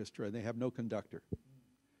Chamber Orchestra, and they have no conductor.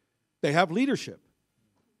 They have leadership.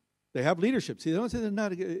 They have leadership. See, they don't say they're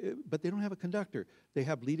not, but they don't have a conductor. They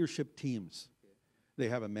have leadership teams. They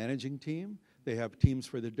have a managing team. They have teams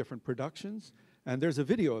for the different productions. And there's a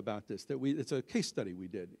video about this it's a case study we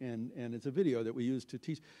did, and it's a video that we use to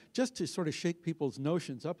teach, just to sort of shake people's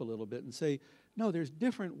notions up a little bit and say, no, there's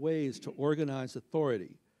different ways to organize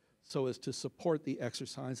authority so as to support the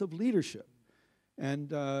exercise of leadership. And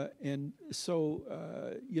so,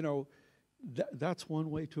 you know, that's one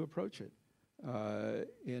way to approach it.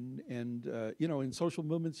 You know, in social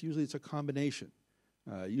movements, usually it's a combination.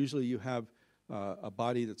 Usually you have a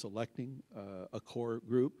body that's electing a core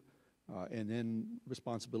group, and then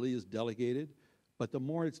responsibility is delegated. But the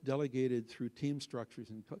more it's delegated through team structures,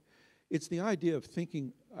 and it's the idea of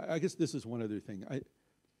thinking, I guess this is one other thing,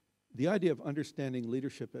 the idea of understanding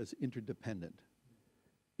leadership as interdependent.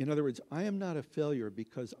 In other words, I am not a failure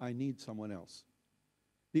because I need someone else.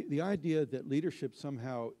 The idea that leadership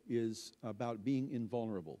somehow is about being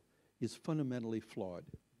invulnerable is fundamentally flawed.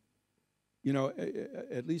 You know,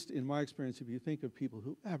 at least in my experience, if you think of people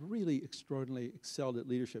who have really extraordinarily excelled at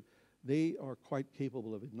leadership, they are quite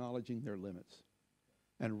capable of acknowledging their limits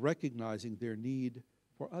and recognizing their need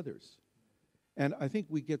for others. And I think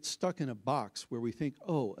we get stuck in a box where we think,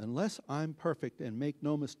 oh, unless I'm perfect and make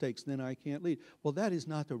no mistakes, then I can't lead. Well, that is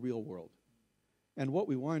not the real world. And what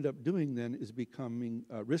we wind up doing then is becoming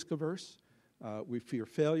risk averse. We fear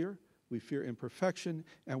failure, we fear imperfection,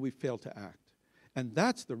 and we fail to act. And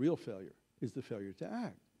that's the real failure, is the failure to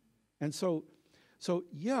act. And so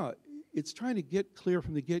yeah, it's trying to get clear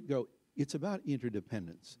from the get-go, it's about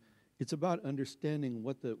interdependence. It's about understanding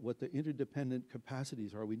what the interdependent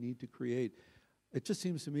capacities are we need to create. It just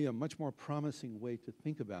seems to me a much more promising way to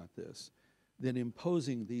think about this than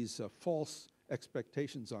imposing these false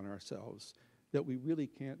expectations on ourselves that we really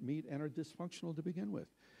can't meet and are dysfunctional to begin with.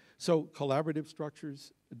 So collaborative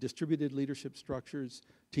structures, distributed leadership structures,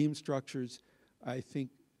 team structures, I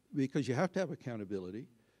think, because you have to have accountability,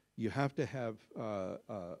 you have to have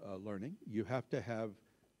learning, you have to have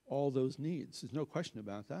all those needs. There's no question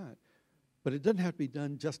about that. But it doesn't have to be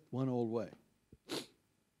done just one old way.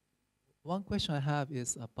 One question I have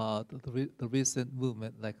is about the recent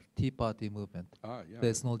movement, like Tea Party movement. Yeah.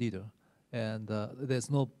 There's no leader, and there's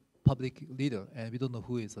no public leader, and we don't know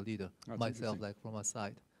who is the leader. That's myself, like from our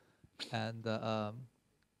side, and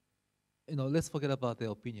you know, let's forget about their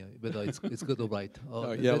opinion, whether it's good or right.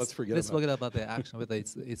 Or let's forget about their action, whether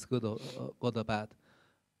it's good or good or bad.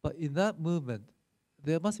 But in that movement,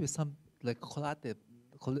 there must be some like collective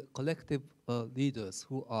leaders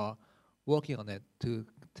who are working on it to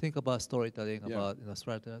think about storytelling, about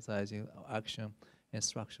strategizing action and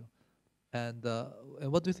structure. And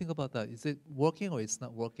what do you think about that? Is it working or it's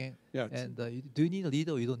not working? Yeah. And do you need a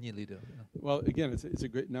leader or you don't need a leader? Well, again, it's a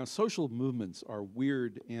great, now social movements are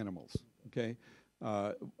weird animals, okay?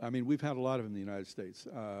 I mean, we've had a lot of them in the United States.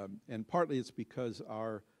 And partly it's because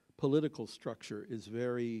our political structure is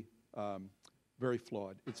very, very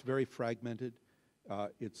flawed. It's very fragmented.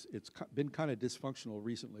 It's been kind of dysfunctional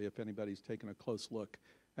recently, if anybody's taken a close look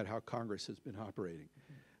at how Congress has been operating.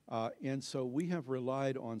 And so we have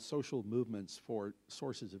relied on social movements for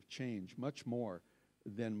sources of change much more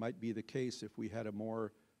than might be the case if we had a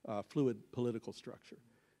more fluid political structure.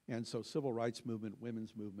 And so civil rights movement,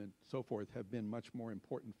 women's movement, so forth have been much more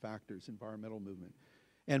important factors, environmental movement.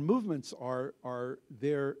 And movements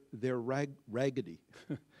they're raggedy.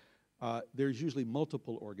 There's usually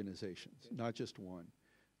multiple organizations, not just one.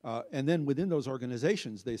 And then within those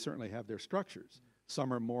organizations, they certainly have their structures.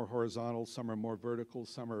 Some are more horizontal, some are more vertical,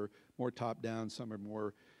 some are more top-down, some are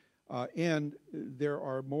more... and there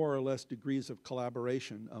are more or less degrees of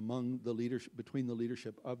collaboration among the leadership, between the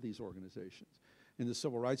leadership of these organizations. In the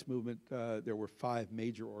civil rights movement, there were 5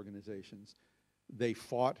 major organizations. They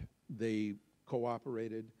fought, they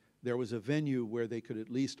cooperated. There was a venue where they could at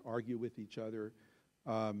least argue with each other.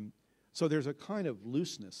 So there's a kind of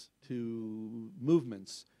looseness to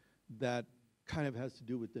movements that kind of has to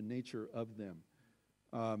do with the nature of them.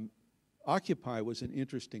 Occupy was an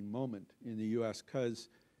interesting moment in the US because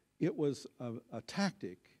it was a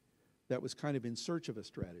tactic that was kind of in search of a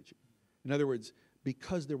strategy. In other words,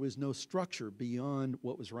 because there was no structure beyond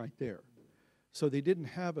what was right there. So they didn't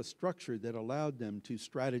have a structure that allowed them to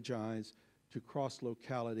strategize, to cross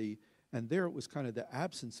locality, and there it was kind of the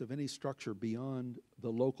absence of any structure beyond the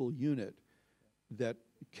local unit that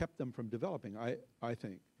kept them from developing, I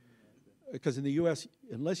think. Because in the US,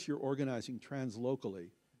 unless you're organizing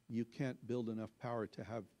translocally, you can't build enough power to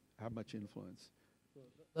have much influence.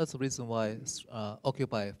 That's the reason why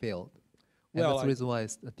Occupy failed. And Well, that's the reason why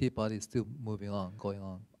the Tea Party is still moving on, going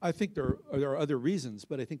on. I think there are other reasons,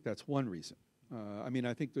 but I think that's one reason. I mean,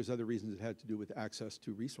 I think there's other reasons that had to do with access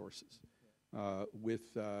to resources.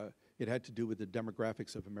 It had to do with the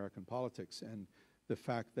demographics of American politics and the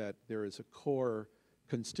fact that there is a core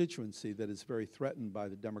constituency that is very threatened by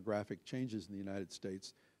the demographic changes in the United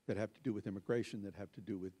States that have to do with immigration, that have to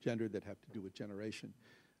do with gender, that have to do with generation,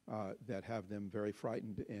 that have them very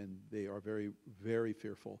frightened, and they are very, very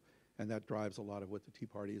fearful. And that drives a lot of what the Tea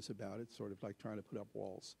Party is about. It's sort of like trying to put up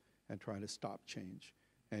walls and trying to stop change.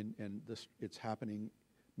 And it's happening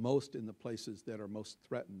most in the places that are most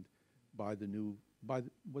threatened by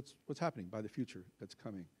what's happening, by the future that's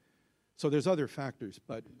coming. So there's other factors,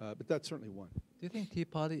 but that's certainly one. Do you think Tea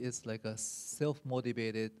Party is like a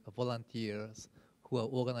self-motivated volunteers who are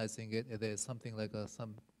organizing it, and there's something like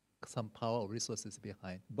some power or resources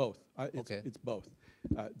behind? Both. It's both.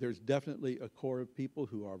 There's definitely a core of people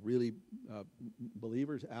who are really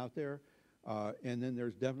believers out there, and then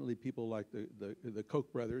there's definitely people like the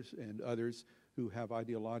Koch brothers and others who have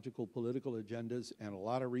ideological, political agendas and a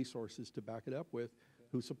lot of resources to back it up with,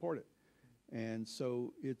 who support it. And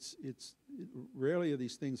so rarely are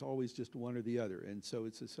these things always just one or the other. And so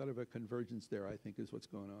it's a sort of a convergence there, I think, is what's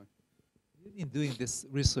going on. You've been doing this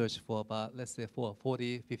research for about, let's say, for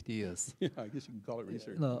 40, 50 years. Yeah, I guess you can call it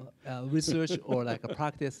research. No, research or like a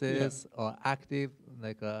practices or active,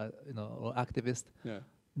 like or activist. Yeah.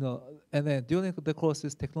 No, and then during the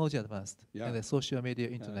courses, technology advanced, Yeah. and the social media,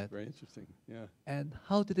 internet. Very interesting. Yeah. And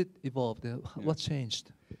how did it evolve? What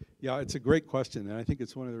changed? Yeah, it's a great question, and I think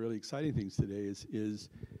it's one of the really exciting things today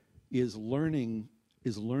is learning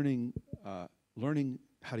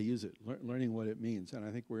how to use it, learning what it means, and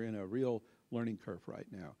I think we're in a real learning curve right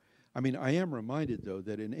now. I mean, I am reminded though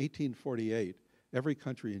that in 1848, every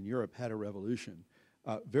country in Europe had a revolution,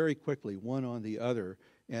 very quickly, one on the other,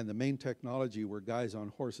 and the main technology were guys on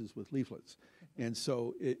horses with leaflets, and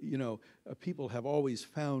so people have always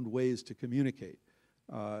found ways to communicate.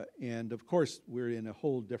 And of course, we're in a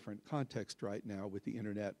whole different context right now with the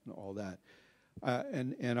internet and all that.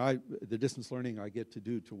 And the distance learning I get to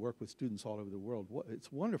do to work with students all over the world,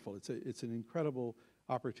 it's wonderful. It's an incredible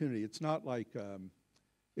opportunity. It's not like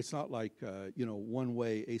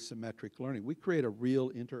one-way asymmetric learning. We create a real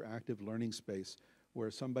interactive learning space where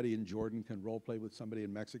somebody in Jordan can role play with somebody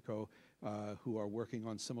in Mexico who are working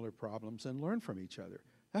on similar problems and learn from each other.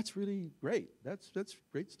 That's really great. That's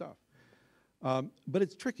great stuff. But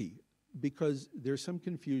it's tricky because there's some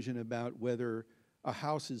confusion about whether a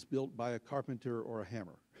house is built by a carpenter or a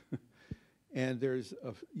hammer. And there's,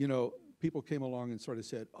 people came along and sort of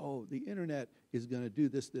said, oh, the internet is going to do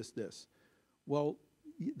this, this, this. Well,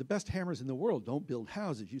 the best hammers in the world don't build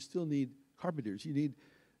houses. You still need carpenters. You need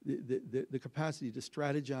the capacity to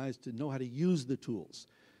strategize, to know how to use the tools.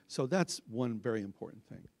 So that's one very important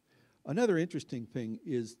thing. Another interesting thing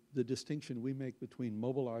is the distinction we make between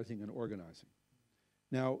mobilizing and organizing.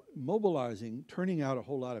 Now, mobilizing, turning out a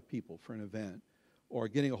whole lot of people for an event, or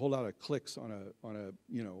getting a whole lot of clicks on a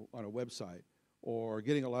website, or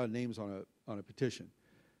getting a lot of names on a petition,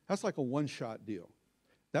 that's like a one-shot deal.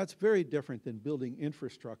 That's very different than building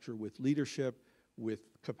infrastructure with leadership, with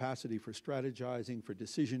capacity for strategizing, for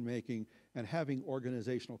decision-making, and having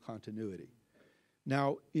organizational continuity.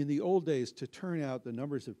 Now, in the old days, to turn out the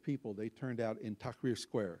numbers of people they turned out in Tahrir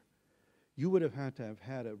Square, you would have had to have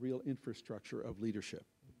had a real infrastructure of leadership.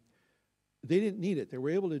 They didn't need it. They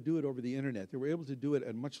were able to do it over the internet. They were able to do it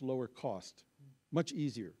at much lower cost, much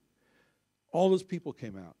easier. All those people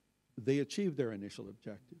came out. They achieved their initial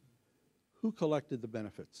objective. Who collected the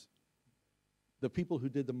benefits? The people who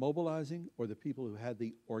did the mobilizing or the people who had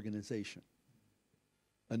the organization?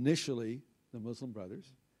 Initially, the Muslim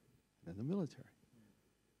Brothers and the military.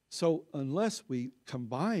 So unless we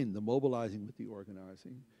combine the mobilizing with the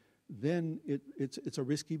organizing, then it's a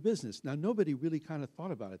risky business. Now, nobody really kind of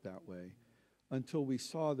thought about it that way until we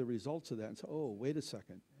saw the results of that and said, oh, wait a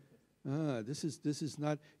second. This is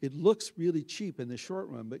not, it looks really cheap in the short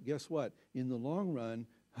run, but guess what? In the long run,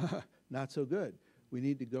 not so good. We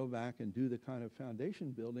need to go back and do the kind of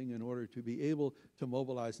foundation building in order to be able to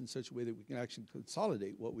mobilize in such a way that we can actually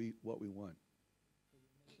consolidate what we want.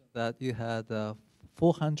 That you had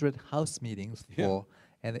 400 house meetings for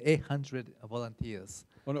and 800 volunteers.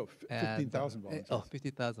 Oh no, 15,000 volunteers. Oh,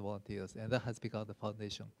 50,000 volunteers, and that has become the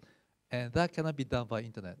foundation. And that cannot be done by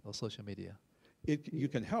internet or social media. You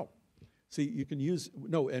can help. See, you can use,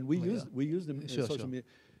 we use them in social media.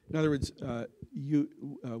 In other words,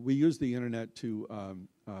 we use the internet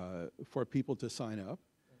for people to sign up,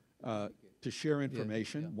 to share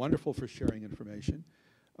information, wonderful for sharing information.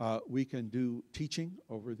 We can do teaching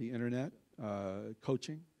over the internet,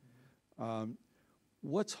 coaching.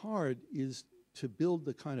 What's hard is to build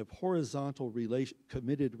the kind of horizontal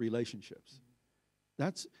committed relationships.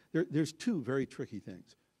 There's two very tricky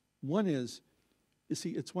things. One is, you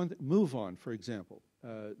see, it's one thing, MoveOn, for example.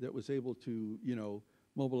 that was able to,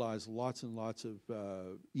 mobilize lots and lots of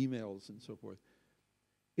emails and so forth.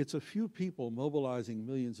 It's a few people mobilizing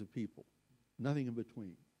millions of people, nothing in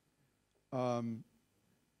between.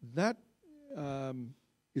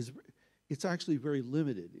 It's actually very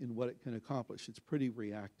limited in what it can accomplish. It's pretty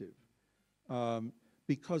reactive.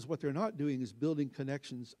 Because what they're not doing is building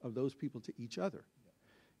connections of those people to each other.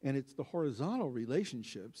 And it's the horizontal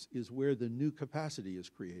relationships is where the new capacity is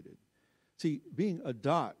created. See, being a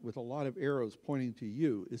dot with a lot of arrows pointing to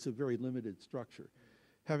you is a very limited structure.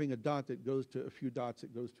 Having a dot that goes to a few dots,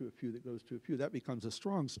 that goes to a few, that goes to a few, that becomes a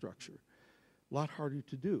strong structure. A lot harder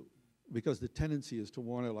to do because the tendency is to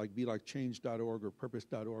want to be like change.org or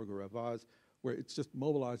purpose.org or Avaz, where it's just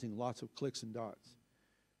mobilizing lots of clicks and dots.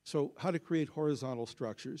 So how to create horizontal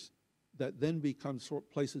structures that then become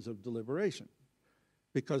places of deliberation.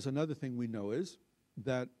 Because another thing we know is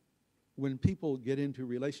that when people get into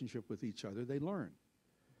relationship with each other, they learn.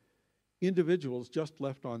 Individuals just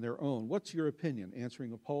left on their own, what's your opinion?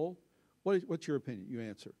 Answering a poll, what's your opinion? You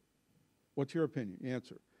answer. What's your opinion? You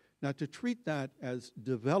answer. Now, to treat that as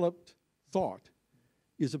developed thought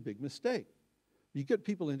is a big mistake. You get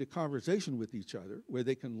people into conversation with each other where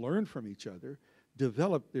they can learn from each other,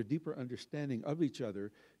 develop their deeper understanding of each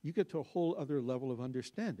other, you get to a whole other level of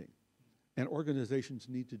understanding. And organizations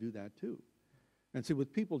need to do that too. And see,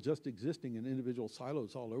 with people just existing in individual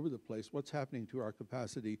silos all over the place, what's happening to our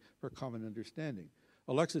capacity for common understanding?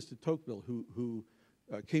 Alexis de Tocqueville, who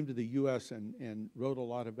came to the US and wrote a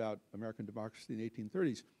lot about American democracy in the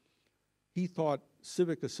 1830s, he thought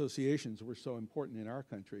civic associations were so important in our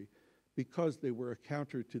country because they were a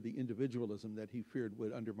counter to the individualism that he feared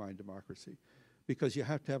would undermine democracy. Because you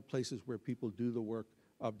have to have places where people do the work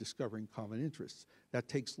of discovering common interests. That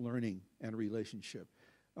takes learning and relationship.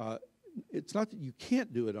 It's not that you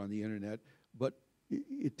can't do it on the internet, but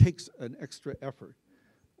it takes an extra effort.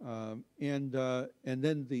 And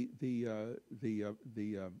then the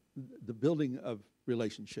building of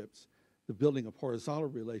relationships, the building of horizontal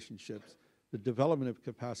relationships, the development of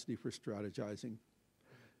capacity for strategizing.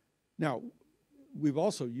 Now, we've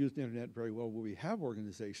also used the internet very well where we have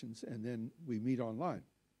organizations and then we meet online.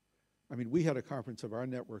 I mean, we had a conference of our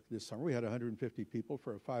network this summer. We had 150 people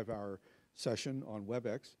for a 5-hour session on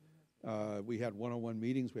WebEx. We had one-on-one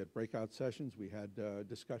meetings. We had breakout sessions. We had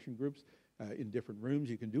discussion groups in different rooms.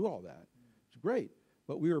 You can do all that. It's great.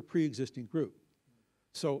 But we were a pre-existing group.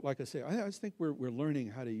 So, like I say, I just think we're learning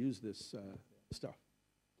how to use this stuff.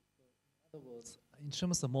 In other words, in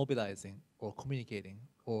terms of mobilizing or communicating,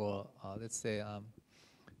 or let's say, and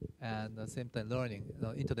at the same time learning,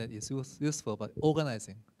 internet is useful, but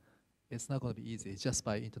organizing, it's not going to be easy just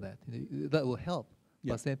by internet. That will help.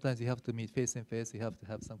 Yeah. But at the same time, you have to meet face to face. You have to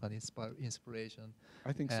have some kind of inspiration.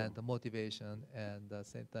 I think and so. Motivation. And at the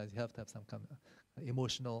same time, you have to have some kind of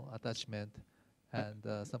emotional attachment and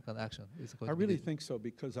some kind of action. I really think so,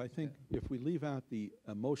 because I think if we leave out the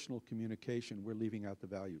emotional communication, we're leaving out the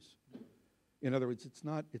values. In other words, it's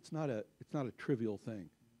not a trivial thing.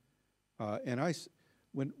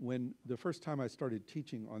 When the first time I started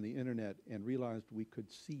teaching on the internet and realized we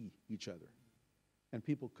could see each other, and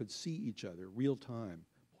people could see each other real time,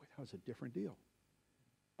 boy, that was a different deal.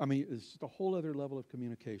 I mean, it's just a whole other level of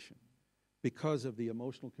communication because of the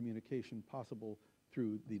emotional communication possible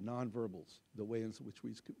through the nonverbals, the way in which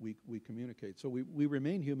we communicate. So we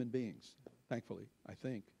remain human beings, thankfully, I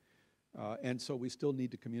think. And so we still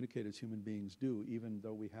need to communicate as human beings do, even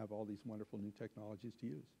though we have all these wonderful new technologies to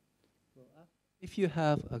use. Well, if you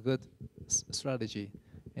have a good strategy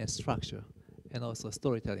and structure and also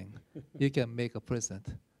storytelling, you can make a president.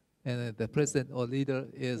 And the president or leader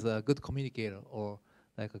is a good communicator or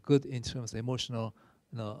like a good in terms of emotional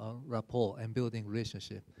rapport and building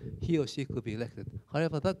relationship. He or she could be elected.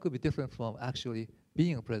 However, that could be different from actually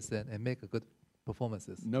being a president and make a good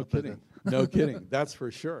performances. No kidding. No kidding. That's for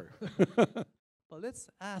sure. But let's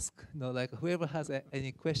ask, like whoever has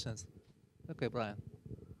any questions. Okay, Brian.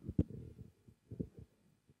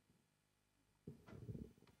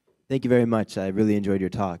 Thank you very much. I really enjoyed your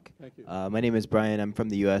talk. Thank you. My name is Brian. I'm from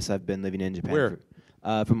the U.S. I've been living in Japan.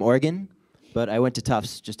 Where? From Oregon, but I went to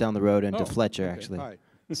Tufts just down the road and to Fletcher, okay. actually. Hi.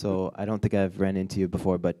 So I don't think I've ran into you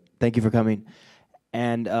before, but thank you for coming.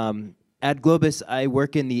 And at Globus, I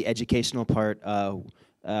work in the educational part.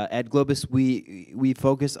 At Globus, we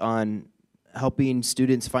focus on helping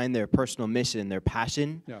students find their personal mission, their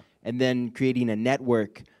passion, and then creating a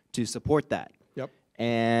network to support that. Yep.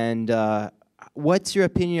 And what's your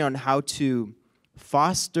opinion on how to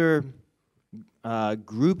foster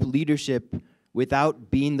group leadership without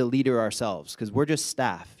being the leader ourselves? Because we're just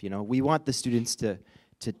staff, We want the students to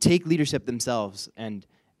take leadership themselves, and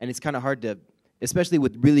it's kind of hard to especially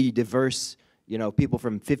with really diverse, you know, people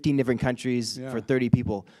from 15 different countries Yeah. for 30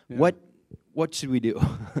 people. Yeah. What should we do?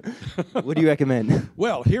 What do you recommend?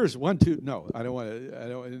 Well, here's one, two. No, I don't want to. I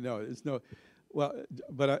don't. No, it's no. Well,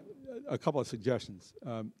 but a couple of suggestions.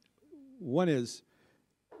 One is,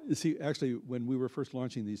 you see, actually, when we were first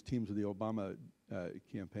launching these teams with the Obama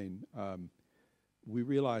campaign, we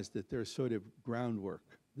realized that there's sort of groundwork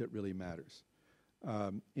that really matters.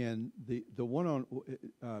 And the one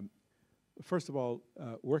on, first of all,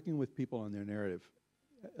 working with people on their narrative,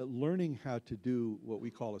 learning how to do what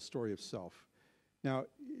we call a story of self. Now,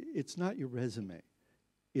 it's not your resume.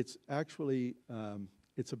 It's actually,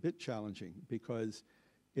 it's a bit challenging because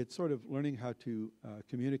it's sort of learning how to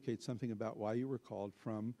communicate something about why you were called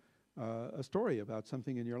from a story about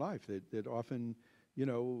something in your life that often, you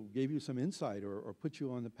know, gave you some insight or put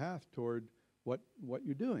you on the path toward what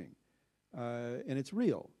you're doing. And it's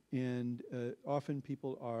real. And often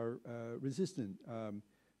people are resistant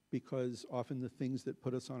because often the things that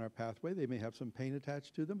put us on our pathway, they may have some pain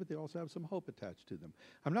attached to them, but they also have some hope attached to them.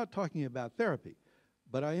 I'm not talking about therapy,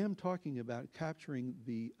 but I am talking about capturing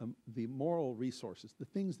the moral resources, the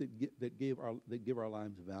things that give our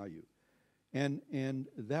lives value, and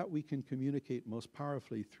that we can communicate most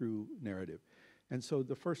powerfully through narrative. And so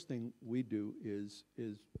the first thing we do is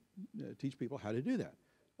teach people how to do that,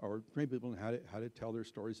 or train people on how to tell their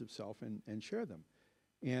stories of self and share them.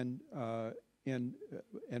 And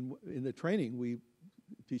in the training, we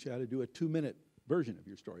teach you how to do a 2-minute version of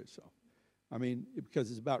your story of self. I mean, because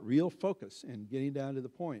it's about real focus and getting down to the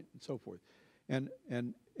point and so forth. And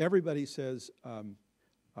everybody says,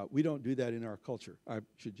 we don't do that in our culture, I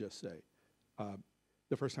should just say.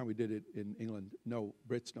 The first time we did it in England, no,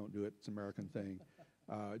 Brits don't do it, it's an American thing.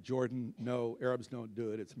 Jordan, no, Arabs don't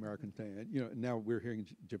do it, it's an American thing. And, you know, now we're hearing in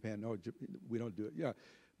Japan, no, we don't do it. Yeah,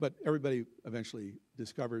 but everybody eventually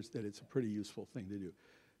discovers that it's a pretty useful thing to do.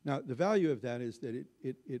 Now, the value of that is that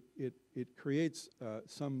it creates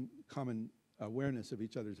some common awareness of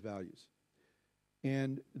each other's values.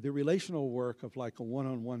 And the relational work of like a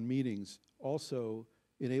one-on-one meetings also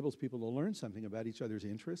enables people to learn something about each other's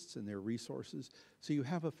interests and their resources, so you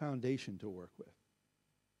have a foundation to work with.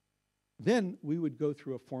 Then we would go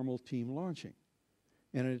through a formal team launching.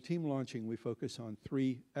 And in a team launching, we focus on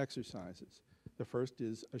 3 exercises. The first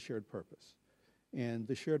is a shared purpose. And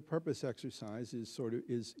the shared purpose exercise is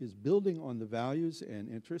is building on the values and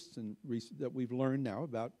interests and that we've learned now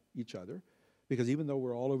about each other. Because even though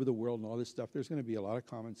we're all over the world and all this stuff, there's going to be a lot of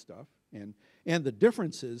common stuff. And the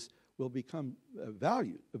differences will become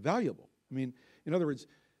valuable. I mean, in other words,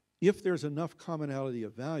 if there's enough commonality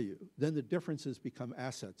of value, then the differences become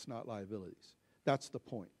assets, not liabilities. That's the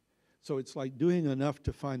point. So it's like doing enough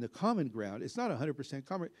to find the common ground. It's not 100%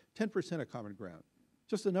 common, 10% of common ground.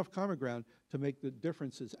 Just enough common ground to make the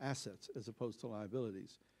differences assets as opposed to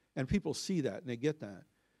liabilities. And people see that and they get that.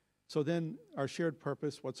 So then our shared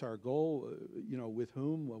purpose, what's our goal, you know, with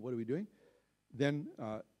whom, what are we doing? Then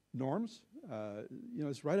norms, you know,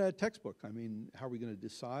 it's right out of textbook. I mean, how are we going to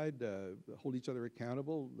decide, hold each other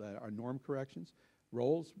accountable, our norm corrections,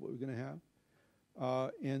 roles, what we're going to have.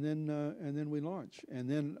 And then we launch. And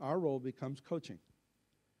then our role becomes coaching.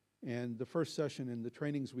 And the first session in the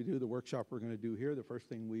trainings we do, the workshop we're going to do here, the first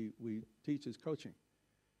thing we teach is coaching.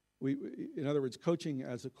 In other words, coaching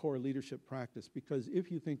as a core leadership practice, because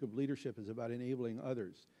if you think of leadership as about enabling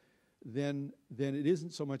others, then it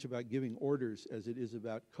isn't so much about giving orders as it is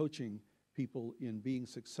about coaching people in being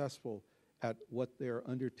successful at what their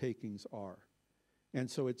undertakings are. And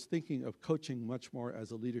so it's thinking of coaching much more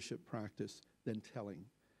as a leadership practice than telling.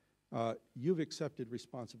 You've accepted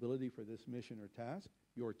responsibility for this mission or task,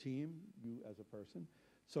 your team, you as a person.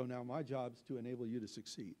 So now my job is to enable you to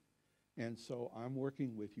succeed. And so I'm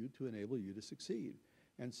working with you to enable you to succeed.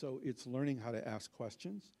 And so it's learning how to ask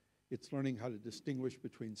questions. It's learning how to distinguish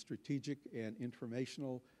between strategic and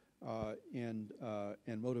informational and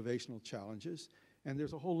motivational challenges. And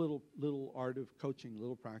there's a whole little art of coaching,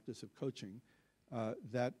 little practice of coaching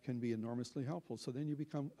that can be enormously helpful. So then you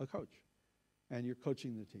become a coach, and you're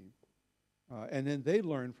coaching the team. And then they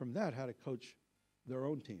learn from that how to coach their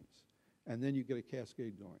own teams. And then you get a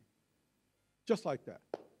cascade going. Just like that.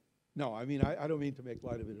 No, I mean, I don't mean to make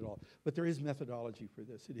light of it at all. But there is methodology for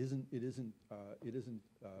this. It isn't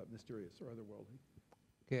mysterious or otherworldly.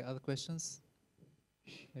 Okay, other questions?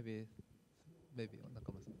 Maybe on the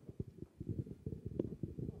comments.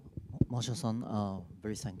 Masha-san,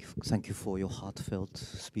 very thank you for your heartfelt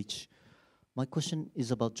speech. My question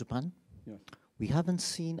is about Japan. Yes. We haven't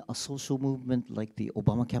seen a social movement like the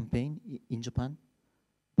Obama campaign in Japan,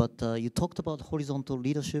 but you talked about horizontal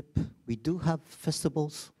leadership. We do have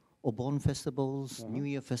festivals, Obon festivals, New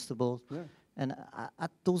Year festivals. Yeah. And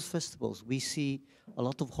at those festivals, we see a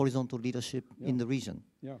lot of horizontal leadership in the region.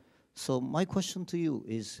 Yeah. So my question to you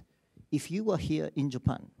is, if you were here in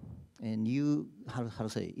Japan and you, how to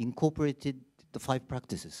say, incorporated the 5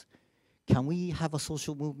 practices, can we have a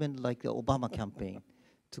social movement like the Obama campaign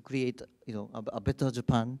to create, you know, a better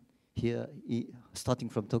Japan here, starting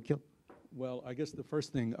from Tokyo? Well, I guess the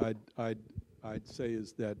first thing I'd say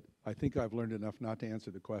is that I think I've learned enough not to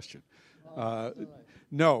answer the question.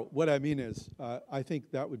 No, what I mean is, I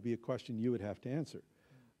think that would be a question you would have to answer.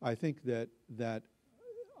 I think that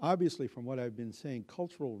obviously, from what I've been saying,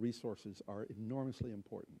 cultural resources are enormously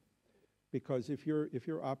important, because if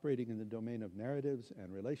you're operating in the domain of narratives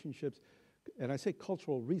and relationships, and I say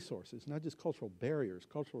cultural resources, not just cultural barriers,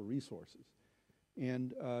 cultural resources.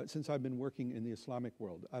 And since I've been working in the Islamic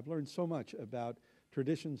world, I've learned so much about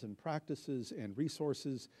traditions and practices and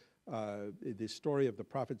resources. The story of the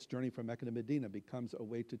Prophet's journey from Mecca to Medina becomes a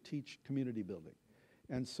way to teach community building.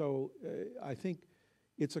 And so I think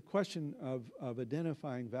it's a question of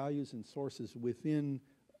identifying values and sources within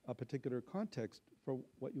a particular context for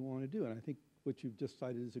what you want to do. And I think what you've just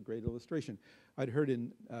cited is a great illustration. I'd heard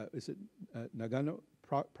in, is it Nagano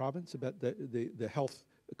province, about the health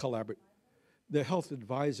the health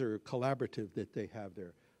advisor collaborative that they have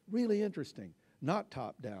there. Really interesting. Not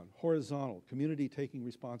top-down, horizontal, community taking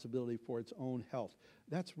responsibility for its own health.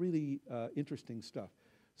 That's really interesting stuff.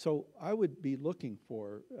 So I would be looking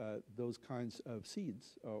for those kinds of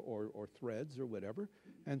seeds or threads or whatever,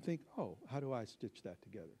 and think, oh, how do I stitch that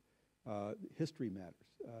together? History matters.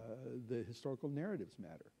 The historical narratives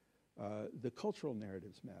matter. The cultural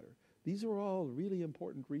narratives matter. These are all really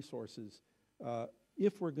important resources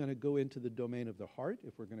if we're going to go into the domain of the heart,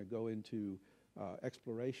 if we're going to go into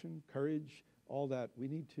exploration, courage, all that. We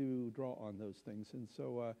need to draw on those things. And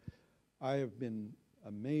so I have been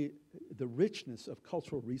amazed. The richness of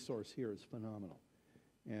cultural resource here is phenomenal.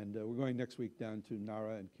 And we're going next week down to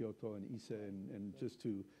Nara and Kyoto and Ise and just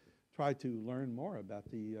to try to learn more about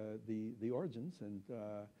the origins.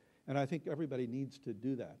 And I think everybody needs to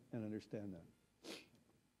do that and understand that.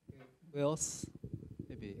 Who else?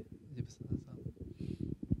 Maybe.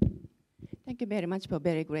 Thank you very much for a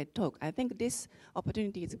very great talk. I think this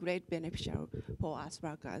opportunity is great beneficial for us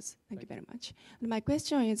workers. Thank you very much. And my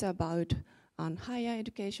question is about higher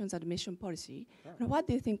education's admission policy. And what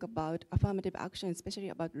do you think about affirmative action, especially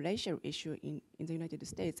about racial issue in the United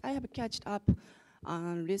States? I have catched up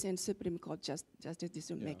on recent Supreme Court justice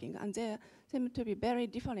decision making, and there seem to be very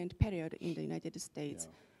different period in the United States.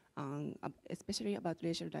 Especially about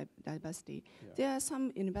racial diversity. There are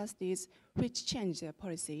some universities which change their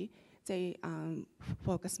policy. They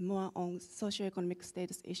focus more on socioeconomic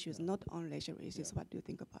status issues, not on racial issues. What do you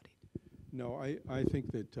think about it? No, I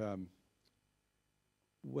think that,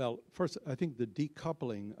 well, first, I think the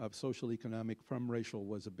decoupling of social economic from racial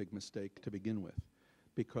was a big mistake to begin with,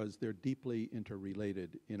 because they're deeply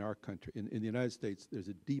interrelated in our country. In the United States, there's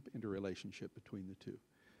a deep interrelationship between the two.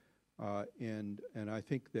 And I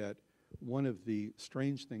think that one of the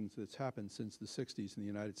strange things that's happened since the 60s in the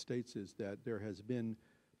United States is that there has been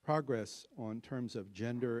progress on terms of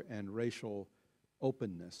gender and racial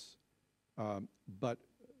openness, but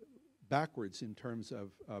backwards in terms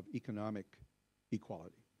of economic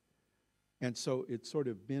equality. And so it's sort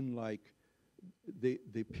of been like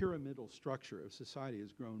the pyramidal structure of society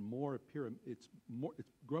has grown it's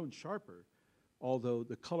grown sharper, although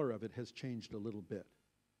the color of it has changed a little bit.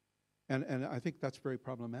 And I think that's very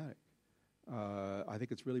problematic. I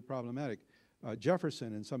think it's really problematic.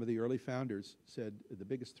 Jefferson and some of the early founders said the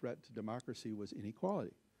biggest threat to democracy was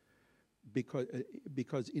inequality,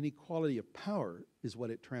 because inequality of power is what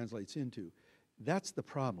it translates into. That's the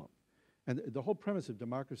problem. And the whole premise of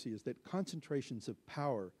democracy is that concentrations of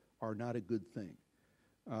power are not a good thing,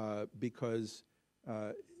 because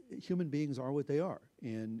human beings are what they are,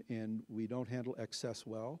 and we don't handle excess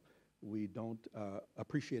well. We don't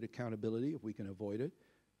appreciate accountability if we can avoid it.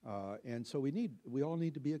 And so we all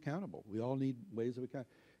need to be accountable. We all need ways of account.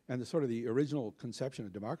 And the original conception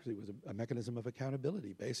of democracy was a mechanism of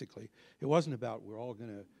accountability, basically. It wasn't about we're all going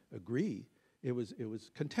to agree. It was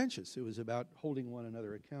contentious. It was about holding one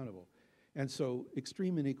another accountable. And so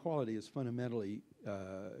extreme inequality is fundamentally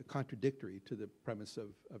contradictory to the premise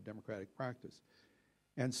of democratic practice.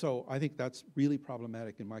 And so I think that's really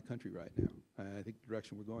problematic in my country right now. I think the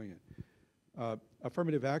direction we're going in.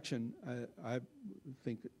 Affirmative action, I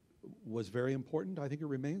think, was very important. I think it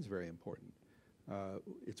remains very important.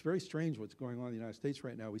 It's very strange what's going on in the United States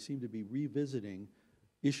right now. We seem to be revisiting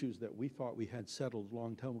issues that we thought we had settled a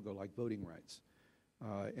long time ago, like voting rights.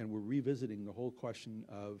 And we're revisiting the whole question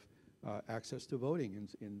of access to voting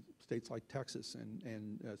in states like Texas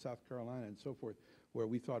and South Carolina and so forth, where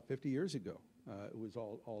we thought 50 years ago it was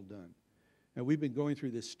all done. And we've been going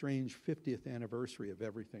through this strange 50th anniversary of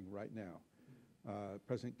everything right now.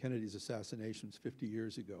 President Kennedy's assassination was 50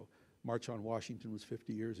 years ago. March on Washington was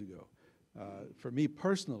 50 years ago. For me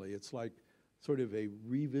personally, it's like sort of a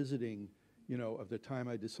revisiting, you know, of the time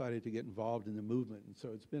I decided to get involved in the movement. And so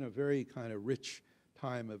it's been a very kind of rich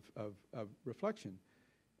time of reflection.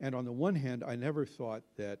 And on the one hand, I never thought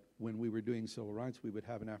that when we were doing civil rights, we would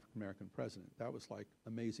have an African-American president. That was like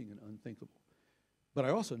amazing and unthinkable. But I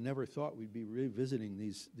also never thought we'd be revisiting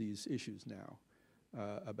these issues now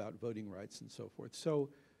about voting rights and so forth. So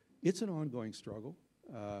it's an ongoing struggle,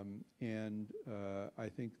 and I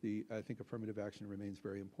think affirmative action remains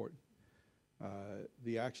very important.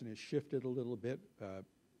 The action has shifted a little bit.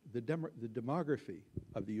 The demography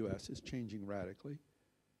of the U.S. is changing radically,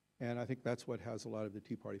 and I think that's what has a lot of the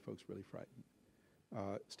Tea Party folks really frightened.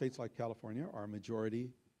 States like California are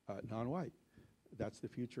majority non-white. That's the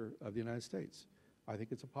future of the United States. I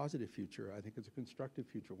think it's a positive future. I think it's a constructive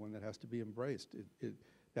future, one that has to be embraced.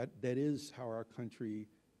 That is how our country,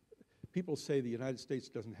 people say the United States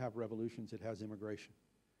doesn't have revolutions, it has immigration.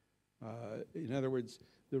 In other words,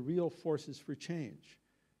 the real forces for change.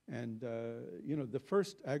 And, you know, the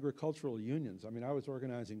first agricultural unions, I mean, I was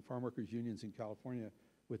organizing farm workers unions in California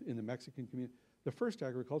in the Mexican community. The first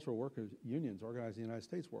agricultural workers unions organized in the United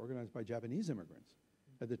States were organized by Japanese immigrants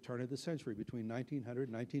at the turn of the century, between 1900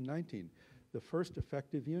 and 1919. The first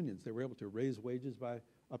effective unions, they were able to raise wages by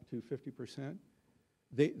up to 50%.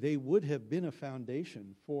 They would have been a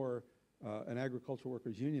foundation for an agricultural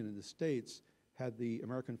workers union in the States had the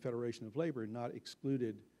American Federation of Labor not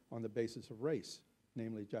excluded on the basis of race,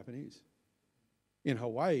 namely Japanese. In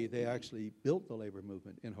Hawaii, they actually built the labor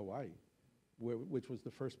movement in Hawaii, which was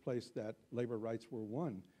the first place that labor rights were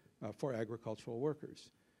won for agricultural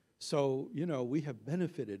workers. So, you know, we have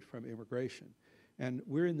benefited from immigration. And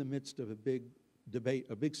we're in the midst of a big debate,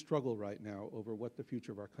 a big struggle right now over what the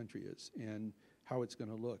future of our country is and how it's going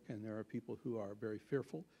to look. And there are people who are very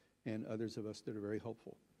fearful and others of us that are very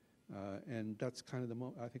hopeful. And that's kind of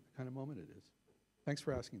I think the kind of moment it is. Thanks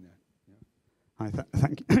for asking that. Yeah. Hi,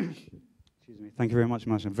 thank you. Excuse me. Thank you very much,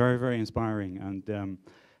 Marshall. Very, very inspiring. And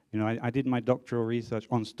you know, I did my doctoral research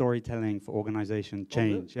on storytelling for organization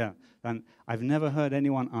change. Oh, really? Yeah, and I've never heard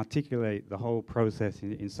anyone articulate the whole process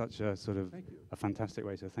in such a sort of a fantastic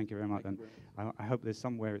way. So thank you very much. And I hope there's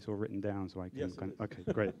somewhere it's all written down so I can. Yes, okay,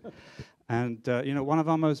 great. And you know, one of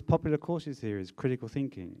our most popular courses here is critical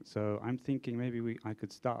thinking. So I'm thinking maybe I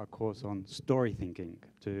could start a course on story thinking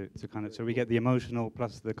to kind of so we get the emotional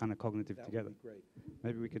plus the kind of cognitive together. Would be great.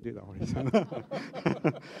 Maybe we could do that.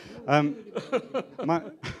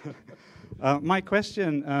 My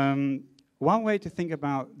question, one way to think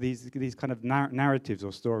about these kind of narratives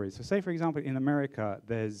or stories. So say, for example, in America,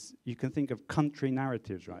 you can think of country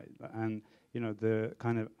narratives, right? And, you know, the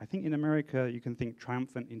kind of, I think in America, you can think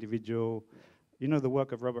triumphant individual. You know the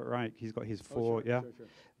work of Robert Reich, he's got his four, sure.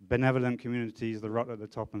 Benevolent communities, the rot at the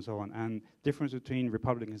top and so on. And difference between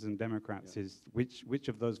Republicans and Democrats is which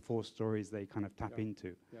of those four stories they kind of tap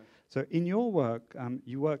into. Yeah. So in your work,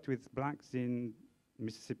 you worked with blacks in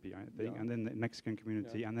Mississippi, I think, and then the Mexican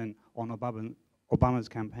community, and then on Obama's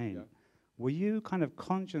campaign. Yeah. Were you kind of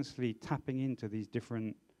consciously tapping into these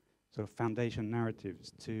different sort of foundation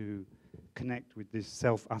narratives to connect with this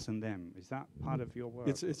self, us, and them? Is that part of your work?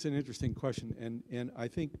 It's an interesting question, and I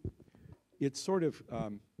think it's sort of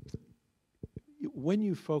when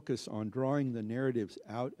you focus on drawing the narratives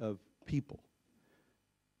out of people,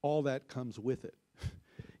 all that comes with it.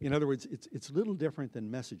 In other words, it's a little different than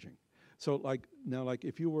messaging. So like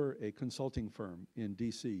if you were a consulting firm in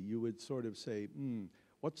DC, you would sort of say,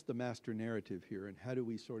 what's the master narrative here, and how do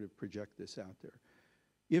we sort of project this out there?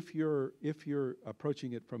 If you're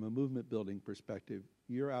approaching it from a movement building perspective,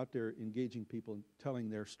 you're out there engaging people and telling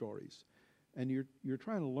their stories. And you're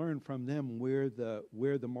trying to learn from them where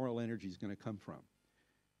the moral energy is going to come from.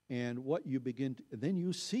 And what you then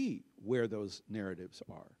you see where those narratives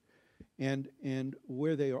are. And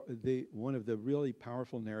where they are, one of the really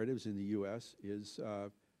powerful narratives in the U.S. is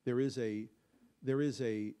there is a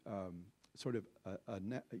sort of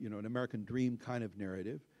an American dream kind of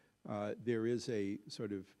narrative. There is a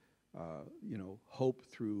sort of hope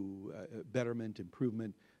through betterment,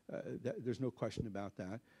 improvement. There's no question about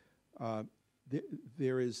that.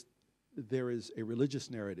 There is a religious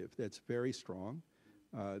narrative that's very strong.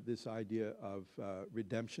 This idea of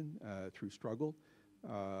redemption through struggle.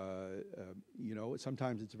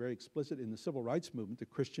 Sometimes it's very explicit in the civil rights movement. The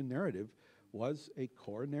Christian narrative was a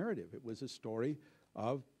core narrative. It was a story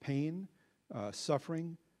of pain,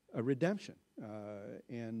 suffering, redemption.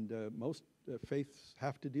 And most faiths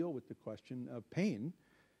have to deal with the question of pain,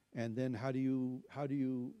 and then how do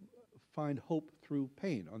you find hope through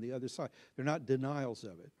pain on the other side? They're not denials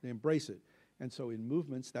of it. They embrace it. And so in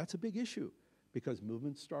movements, that's a big issue, because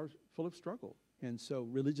movements are full of struggle. And so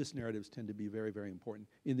religious narratives tend to be very, very important.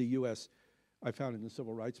 In the U.S., I found in the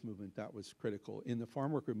civil rights movement that was critical. In the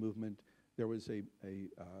farm worker movement, there was a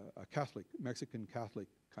Catholic, Mexican Catholic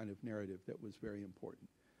kind of narrative that was very important.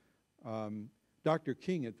 Dr.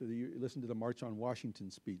 King, listen to the March on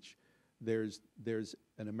Washington speech. There's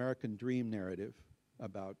an American dream narrative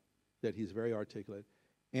about that he's very articulate,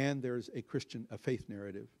 and there's a faith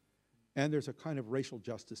narrative, and there's a kind of racial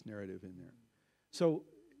justice narrative in there. So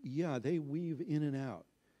yeah, they weave in and out.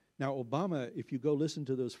 Now Obama, if you go listen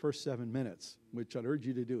to those first 7 minutes, which I'd urge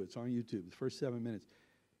you to do, it's on YouTube, the first 7 minutes,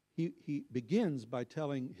 he begins by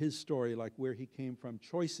telling his story, like where he came from,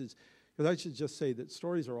 choices. Because I should just say that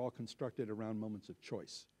stories are all constructed around moments of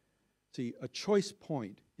choice. See, a choice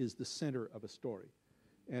point is the center of a story.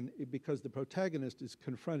 And because the protagonist is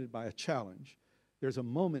confronted by a challenge, there's a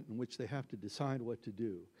moment in which they have to decide what to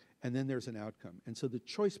do, and then there's an outcome. And so the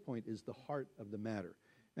choice point is the heart of the matter.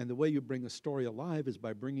 And the way you bring a story alive is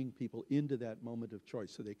by bringing people into that moment of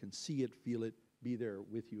choice so they can see it, feel it, be there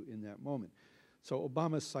with you in that moment. So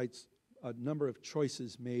Obama cites a number of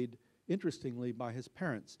choices made, interestingly, by his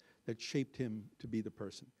parents that shaped him to be the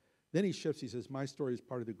person. Then he shifts, he says, my story is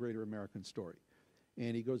part of the greater American story.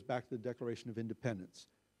 And he goes back to the Declaration of Independence,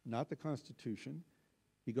 not the Constitution.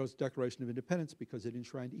 He goes to the Declaration of Independence because it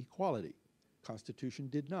enshrined equality. Constitution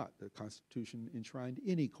did not. The Constitution enshrined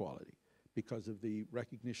inequality because of the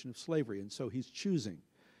recognition of slavery, and so he's choosing.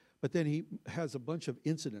 But then he has a bunch of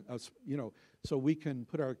incidents, so we can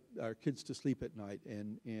put our kids to sleep at night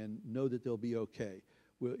and know that they'll be okay.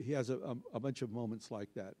 He has a bunch of moments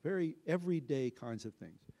like that, very everyday kinds of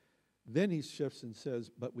things. Then he shifts and says,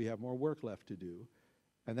 but we have more work left to do,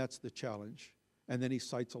 and that's the challenge. And then he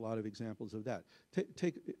cites a lot of examples of that.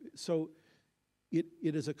 So it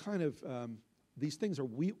is a kind of, these things are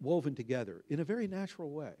woven together in a very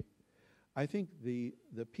natural way. I think the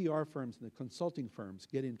PR firms and the consulting firms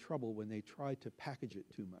get in trouble when they try to package it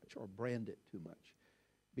too much or brand it too much,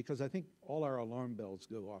 because I think all our alarm bells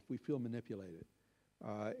go off. We feel manipulated,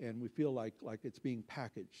 and we feel like it's being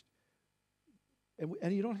packaged.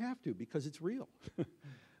 And you don't have to, because it's real,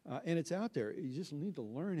 and it's out there. You just need to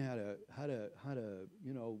learn how to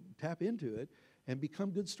tap into it and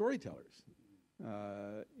become good storytellers.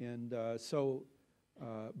 But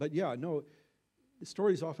yeah, no.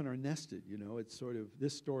 Stories often are nested, it's sort of,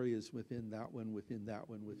 this story is within that one, within that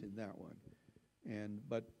one, within that one.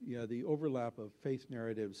 But yeah, the overlap of faith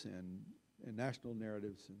narratives and national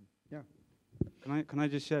narratives, and yeah. Can I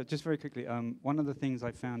just share, just very quickly, one of the things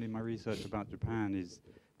I found in my research about Japan is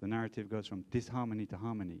the narrative goes from disharmony to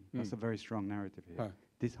harmony. That's a very strong narrative here.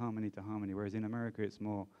 Disharmony to harmony, whereas in America it's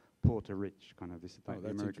more poor to rich, kind of this like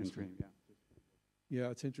the American dream. Yeah. Yeah,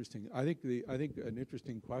 it's interesting. I think an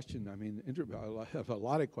interesting question. I mean, I have a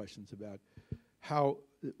lot of questions about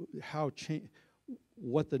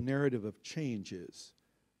what the narrative of change is,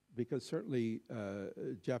 because certainly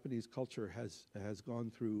Japanese culture has gone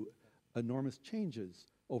through enormous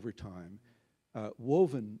changes over time,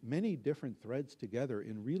 woven many different threads together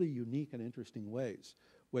in really unique and interesting ways.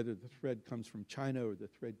 Whether the thread comes from China or the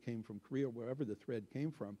thread came from Korea, wherever the thread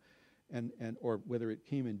came from. Or whether it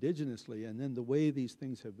came indigenously, and then the way these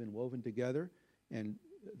things have been woven together, and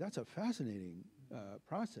that's a fascinating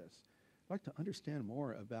process. I'd like to understand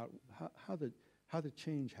more about how the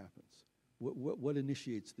change happens, what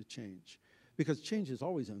initiates the change, because change is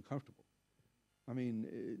always uncomfortable. I mean,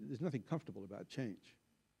 there's nothing comfortable about change.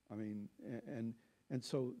 I mean, and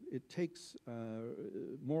so it takes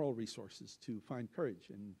moral resources to find courage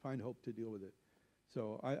and find hope to deal with it.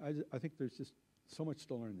 So I think there's just so much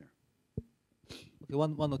to learn there. Okay,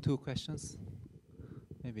 one or two questions.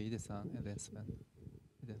 Maybe Ide-san and then Sven.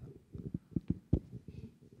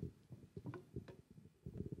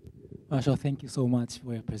 So thank you so much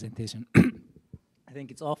for your presentation. I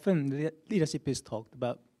think it's often leadership is talked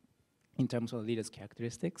about in terms of leaders'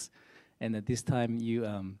 characteristics, and at this time you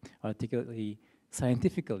articulately,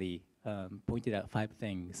 scientifically pointed out 5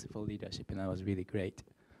 things for leadership, and that was really great.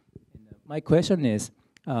 And, my question is,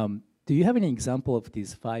 do you have any example of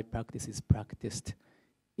these 5 practices practiced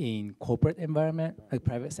in corporate environment, like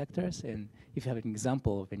private sectors? And if you have an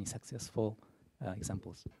example of any successful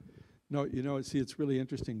examples? No, see, it's really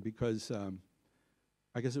interesting because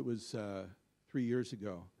I guess it was 3 years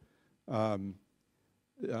ago, at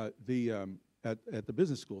the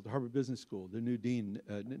business school, the Harvard Business School, the new dean,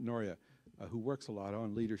 Noria, who works a lot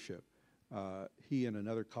on leadership, he and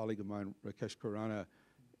another colleague of mine, Rakesh Khurana,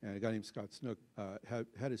 and a guy named Scott Snook,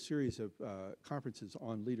 had a series of conferences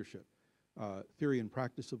on leadership, theory and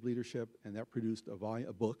practice of leadership, and that produced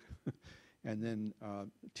a book. And then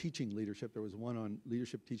teaching leadership. There was one on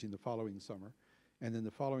leadership teaching the following summer. And then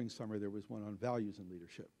the following summer, there was one on values in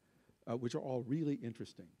leadership, which are all really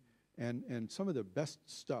interesting. And some of the best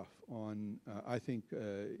stuff on, I think,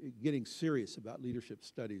 getting serious about leadership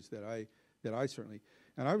studies that I certainly,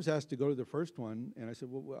 and I was asked to go to the first one, and I said,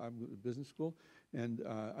 well, I'm at business school, and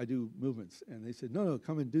I do movements. And they said, no,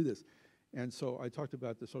 come and do this. And so I talked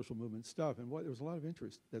about the social movement stuff, and there was a lot of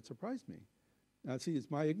interest that surprised me. Now, see, it's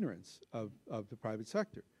my ignorance of the private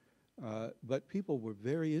sector. But people were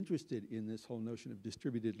very interested in this whole notion of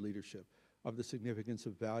distributed leadership, of the significance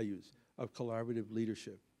of values, of collaborative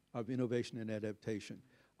leadership, of innovation and adaptation.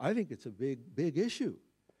 I think it's a big issue.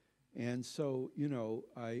 And so, you know,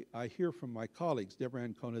 I hear from my colleagues, Deborah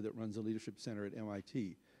Ancona that runs the Leadership Center at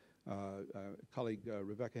MIT, colleague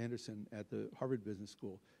Rebecca Henderson at the Harvard Business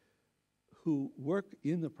School, who work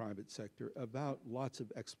in the private sector about lots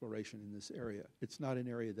of exploration in this area. It's not an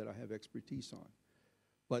area that I have expertise on.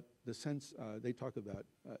 But the sense they talk about,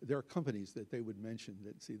 there are companies that they would mention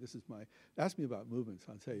that, see, this is ask me about movements,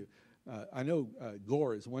 I'll tell you. I know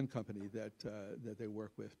Gore is one company that they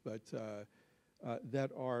work with, but that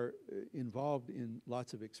are involved in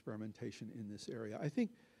lots of experimentation in this area. I think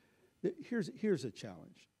that here's a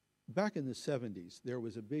challenge. Back in the 70s, there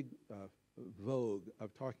was a big vogue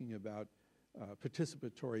of talking about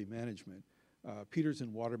participatory management. Peters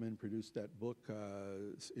and Waterman produced that book,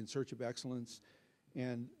 In Search of Excellence,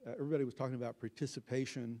 and everybody was talking about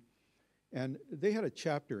participation. And they had a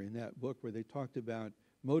chapter in that book where they talked about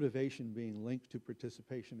motivation being linked to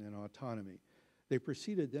participation and autonomy. They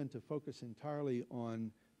proceeded then to focus entirely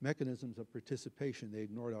on mechanisms of participation. They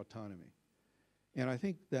ignored autonomy. And I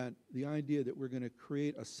think that the idea that we're going to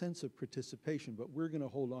create a sense of participation, but we're going to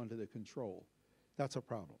hold on to the control, that's a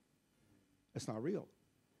problem. It's not real.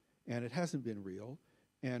 And it hasn't been real.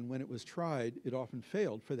 And when it was tried, it often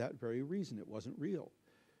failed for that very reason. It wasn't real.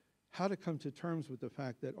 How to come to terms with the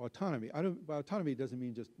fact that autonomy, autonomy doesn't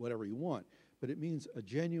mean just whatever you want, but it means a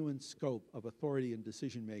genuine scope of authority and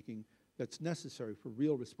decision-making that's necessary for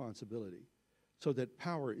real responsibility, so that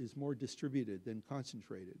power is more distributed than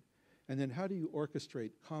concentrated. And then how do you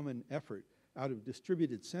orchestrate common effort out of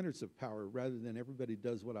distributed centers of power rather than everybody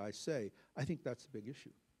does what I say? I think that's the big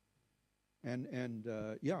issue. And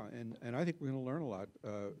I think we're going to learn a lot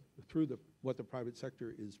through what the private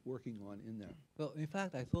sector is working on in that. Well, in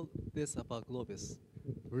fact, I thought this about Globus: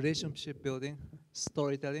 relationship building,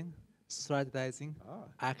 storytelling, strategizing,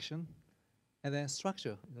 action, and then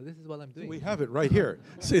structure. You know, this is what I'm doing. We have it right here.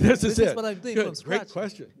 See, this is it. This is what I'm doing from scratch. Great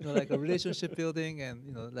question. You know, like a relationship building, and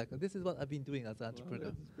you know, like this is what I've been doing as an entrepreneur.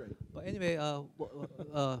 This is great. But anyway,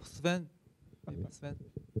 Sven. Sven.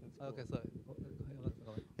 Okay, sorry.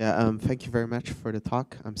 Yeah, thank you very much for the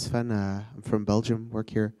talk. I'm Sven. I'm from Belgium, work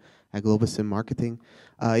here at Globus in marketing.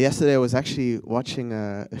 Yesterday I was actually watching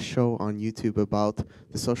a show on YouTube about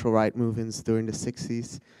the social right movements during the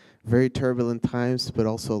 60s. Very turbulent times, but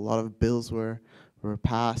also a lot of bills were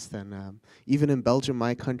passed. And even in Belgium,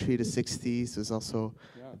 my country, the 60s was also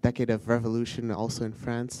a decade of revolution, also in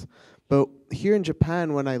France. But here in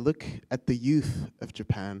Japan, when I look at the youth of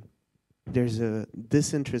Japan, there's a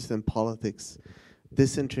disinterest in politics,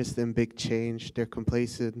 disinterest in big change. They're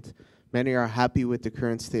complacent. Many are happy with the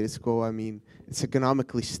current status quo. I mean, it's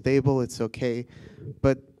economically stable, it's okay.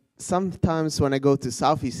 But sometimes when I go to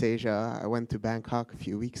Southeast Asia, I went to Bangkok a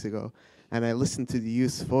few weeks ago, and I listen to the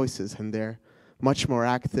youth's voices, and they're much more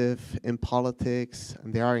active in politics,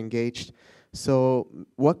 and they are engaged. So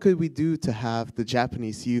what could we do to have the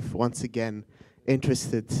Japanese youth once again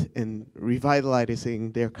interested in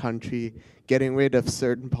revitalizing their country, getting rid of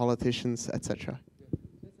certain politicians, etc.?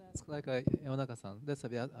 Let's ask like Yamanaka-san. Let's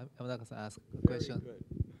have Yamanaka-san ask a question,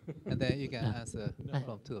 and then you can answer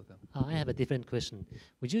from two of them. I have a different question.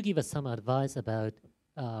 Would you give us some advice about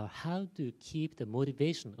how to keep the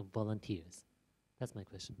motivation of volunteers? That's my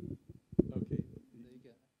question. Okay. You can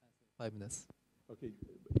answer 5 minutes. Okay.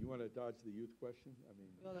 You want to dodge the youth question? I mean,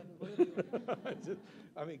 Well, I mean,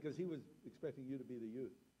 I mean, because he was expecting you to be the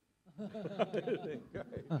youth.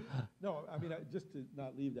 No, I mean, just to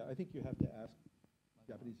not leave that, I think you have to ask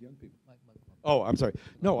Japanese young people. Oh, I'm sorry.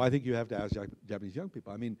 No, I think you have to ask Japanese young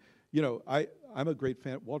people. I mean, you know, I'm a great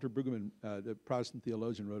fan. Walter Brueggemann, the Protestant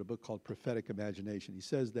theologian, wrote a book called Prophetic Imagination. He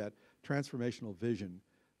says that transformational vision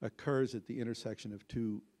occurs at the intersection of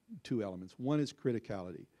two elements. One is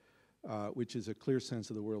criticality, which is a clear sense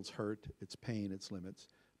of the world's hurt, its pain, its limits.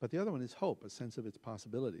 But the other one is hope, a sense of its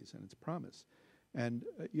possibilities and its promise. And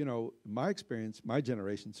you know, my experience, my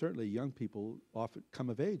generation, certainly young people often come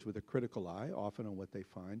of age with a critical eye, often on what they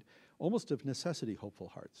find, almost of necessity, hopeful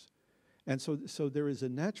hearts. And so there is a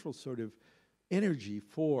natural sort of energy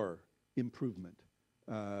for improvement,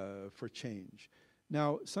 for change.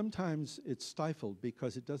 Now, sometimes it's stifled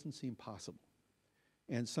because it doesn't seem possible.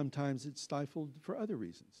 And sometimes it's stifled for other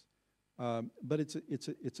reasons. But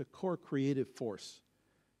it's a core creative force.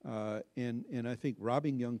 And I think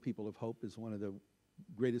robbing young people of hope is one of the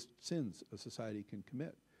greatest sins a society can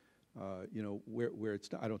commit. You know, where it's,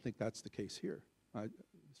 I don't think that's the case here. I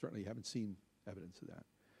certainly haven't seen evidence of that.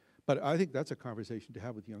 But I think that's a conversation to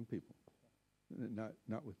have with young people,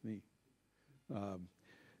 not with me.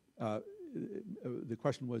 The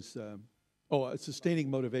question was, sustaining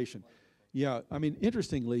motivation. Yeah, I mean,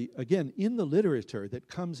 interestingly, again, in the literature that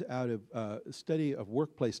comes out of a study of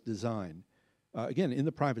workplace design, again, in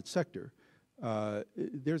the private sector,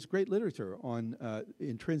 there's great literature on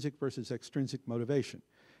intrinsic versus extrinsic motivation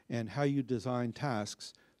and how you design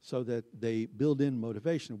tasks so that they build in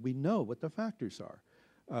motivation. We know what the factors are.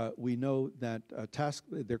 We know that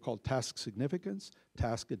they're called task significance,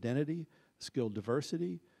 task identity, skill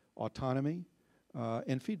diversity, autonomy,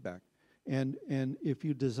 and feedback. And if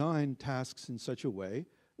you design tasks in such a way,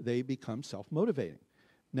 they become self-motivating.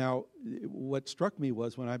 Now, what struck me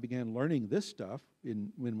was when I began learning this stuff,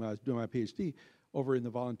 when I was doing my PhD, over in the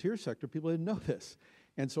volunteer sector, people didn't know this.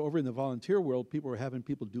 And so over in the volunteer world, people were having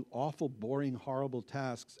people do awful, boring, horrible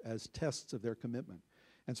tasks as tests of their commitment.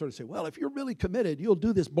 And sort of say, well, if you're really committed, you'll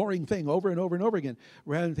do this boring thing over and over and over again,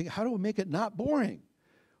 rather than think, how do we make it not boring?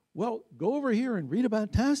 Well, go over here and read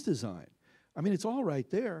about task design. I mean, it's all right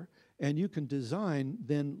there. And you can design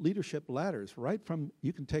then leadership ladders right from,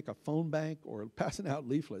 you can take a phone bank or passing out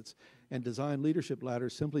leaflets and design leadership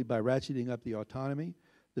ladders simply by ratcheting up the autonomy,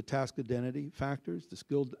 the task identity factors, the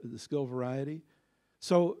skill variety.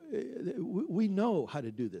 So we know how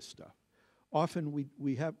to do this stuff. Often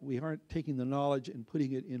we aren't taking the knowledge and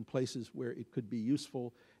putting it in places where it could be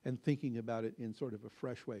useful and thinking about it in sort of a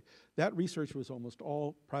fresh way. That research was almost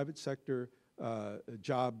all private sector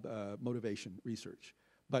job motivation research.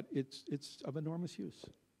 But it's of enormous use.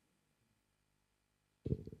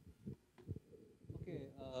 Okay,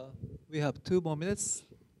 we have 2 more minutes.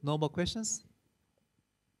 No more questions?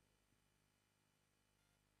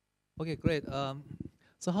 Okay, great.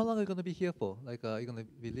 So how long are you going to be here for? Like, are you going to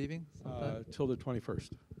be leaving sometime? Till the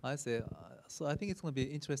 21st. I see. So I think it's going to be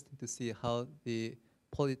interesting to see how the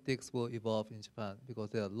politics will evolve in Japan, because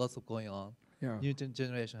there are lots of going on. Yeah. New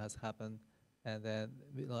generation has happened. And then,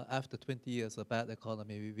 you know, after 20 years of bad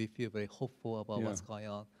economy, we feel very hopeful about what's going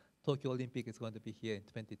on. Tokyo Olympic is going to be here in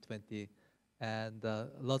 2020, and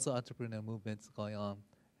lots of entrepreneurial movements going on.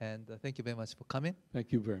 And thank you very much for coming.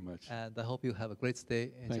 Thank you very much. And I hope you have a great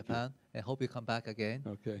stay in Japan, and hope you come back again.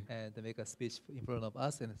 Okay. And make a speech in front of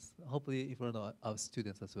us, and hopefully in front of our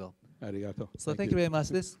students as well. Arigato. So thank you very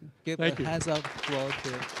much. Let's give a hands up applause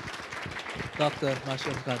to Dr.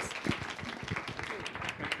 Marshall Ganz.